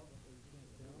 Well,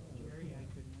 Jerry, I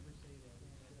could never say that.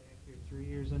 Back here 3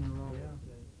 years in a row Yeah. with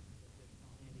the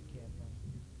handicap bus.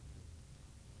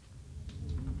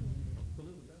 We'll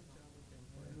do the best job we can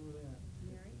for you.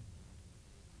 Mary?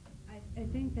 I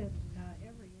think that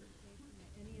every indication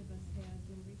that any of us has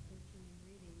in researching and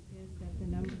reading is that the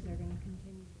numbers are going to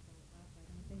continue to go up. I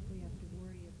don't think we have to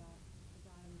worry about the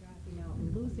bottom dropping out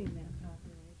and losing that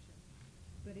population.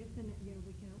 But if we can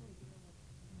only deal with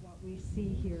what we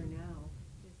see here now.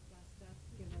 This bus does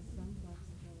give us some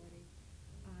flexibility.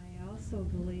 I also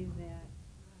believe that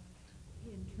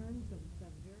in terms of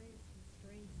the various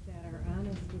constraints that are on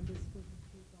us with this group of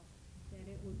people, that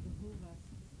it would behoove us,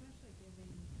 especially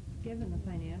given the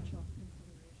financial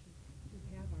consideration, to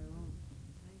have our own.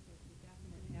 I think there's a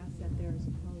definite asset there as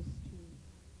opposed to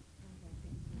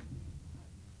contracting.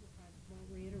 I won't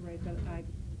reiterate, but I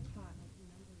caught a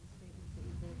number of the statements that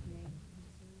you both made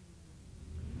concerning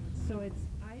this. So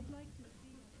I'd like to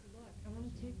see us look, I want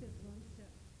to take this one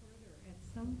step further. At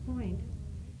some point,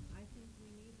 I think we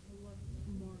need to look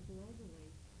more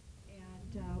globally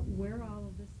at where all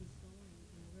of this is going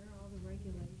and where all the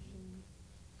regulations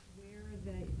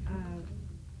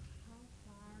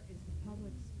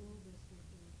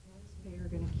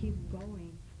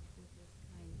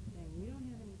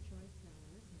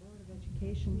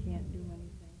commission can't do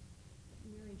anything.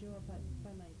 Mary Jo, if I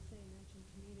might say, mentioned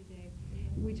to me today,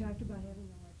 we talked about having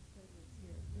the legislators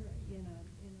here in a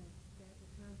back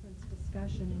conference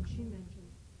discussion, and she mentioned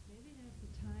maybe now's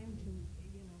the time to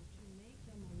make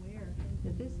them aware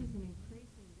that this is an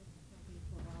increasing difficulty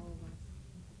for all of us.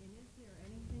 And is there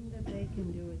anything that they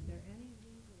can do? Is there any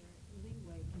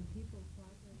leeway? Can people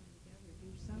cooperating together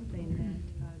do something that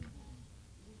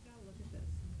we've got to look at this?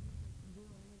 We're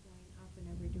only going up in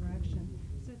every direction.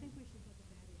 So I think we should look at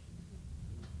that issue.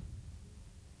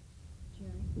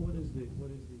 Jerry? What is the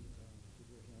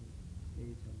position on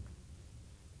aids on?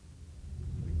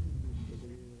 Is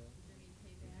there any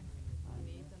payback on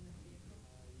aids on this vehicle?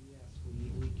 Yes,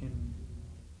 we can,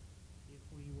 if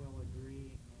we will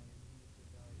agree, and I need to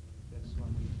evaluate this when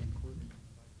we include it in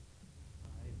the budget.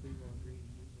 If we will agree to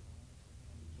use it only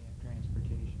for handicap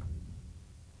transportation,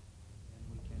 then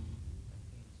we can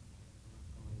obtain some kind of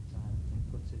vehicle aids on it. It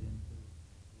puts it into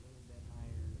a little bit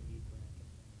higher aid bracket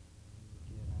than we would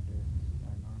get under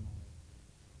our normal aid.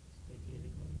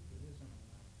 It isn't a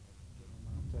lot, I think it'll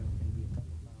amount to maybe a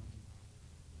couple thousand.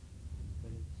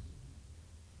 But it's,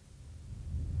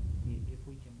 if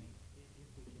we can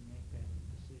make that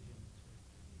decision, it's worth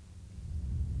it.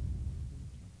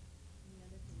 Any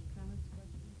other comments,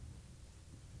 questions?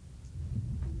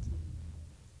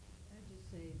 I'd just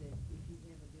say that if you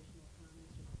have additional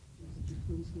comments or questions, that you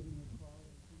please give me a call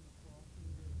or send a call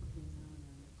between now and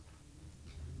our next meeting.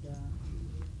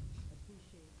 And I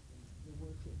appreciate the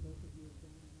work that both of you have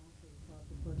done, and also thought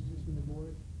the questions from the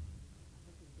board. I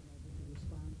hope we've been able to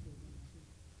respond to them. I think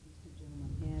these two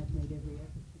gentlemen have made every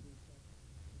effort to do so.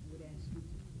 I would ask you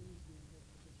to please be in touch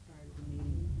with us prior to the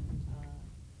meeting.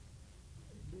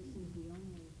 This is the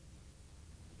only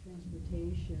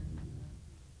transportation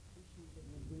issue that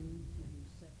we'll bring to you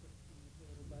separate from the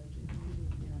total budget.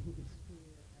 And I think it's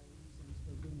clear our reasons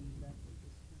for bringing it up at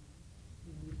this time.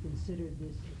 And we've considered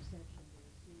this exception very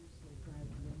seriously prior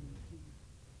to bringing it to you.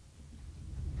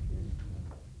 Is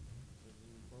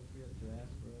it appropriate to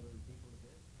ask for other people to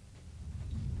bid?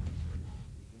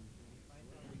 I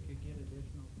thought we could get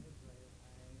additional bids.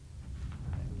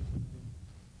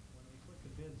 When we put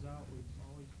the bids out, we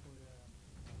always put a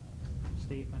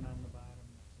statement on the bottom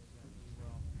that says that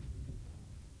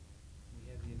we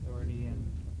have the authority and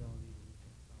ability to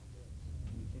reject all bids.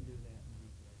 And we can do that in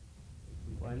detail if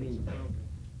we Well, I think it's mean-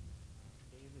 appropriate.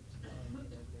 David's telling me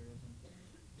that there isn't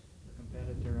a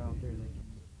competitor out there that can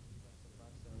press the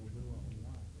bus that will do what we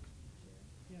want.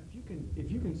 Yeah, if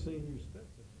you can say in your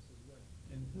specs that this is what,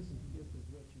 and this is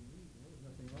what you need, there's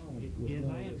nothing wrong with As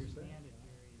what I it is. understand it,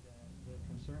 Jerry, the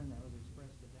concern that was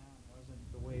expressed to Don wasn't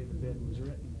the way the bid was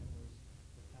written, it was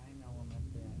the time element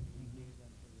that he gave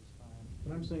them to respond.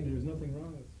 But I'm saying there's nothing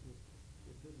wrong with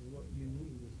if this is what you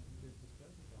need, is to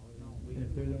specify. No, And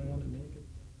if they're the one to make it.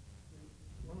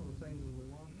 One of the things is we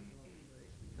want to go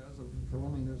because of, for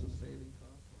one thing, there's a saving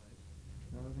cost-wise.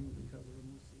 Another thing is because of the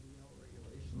new CDL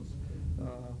regulations,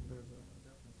 there's a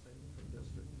definite saving for the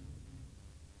district.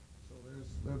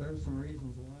 So there's some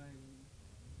reasons why we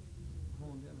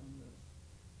honed in on this.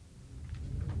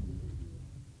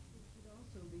 It would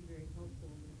also be very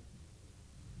helpful if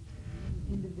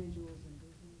individuals in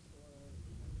business or,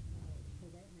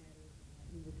 for that matter,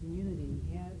 in the community